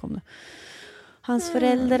gammal kom nu. Hans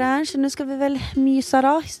föräldrar, så nu ska vi väl mysa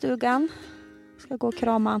då i stugan. Ska gå och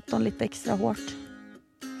krama Anton lite extra hårt.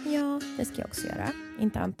 Ja, det ska jag också göra.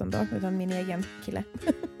 Inte Anton då, utan min egen kille.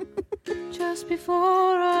 Just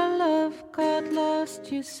before our love got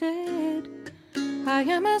lost, you said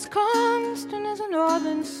I am as constant as a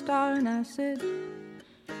northern star. And I said,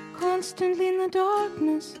 constantly in the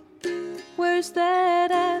darkness, where's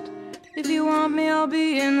that at? If you want me, I'll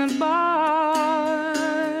be in the bar.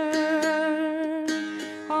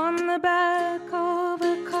 On the back of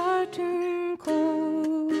a cartoon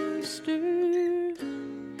coaster,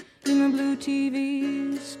 in the blue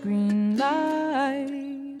TV screen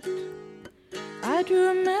light, I drew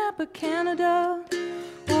a map of Canada.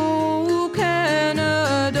 Oh,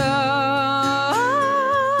 Canada.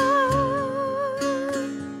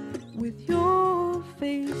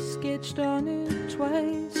 On it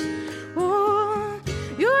twice. Oh,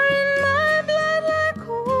 you're in my blood like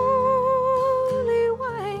holy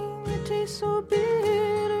wine. It tastes so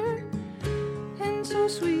bitter and so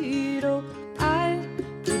sweet. Oh, I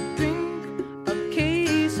would drink a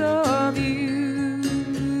case of you,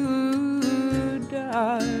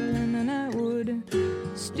 darling, and I would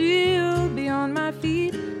still be on my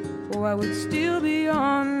feet. Oh, I would still be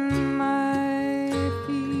on my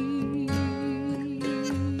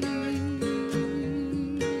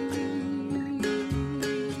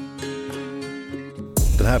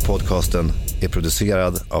Den här podcasten är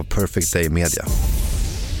producerad av Perfect Day Media.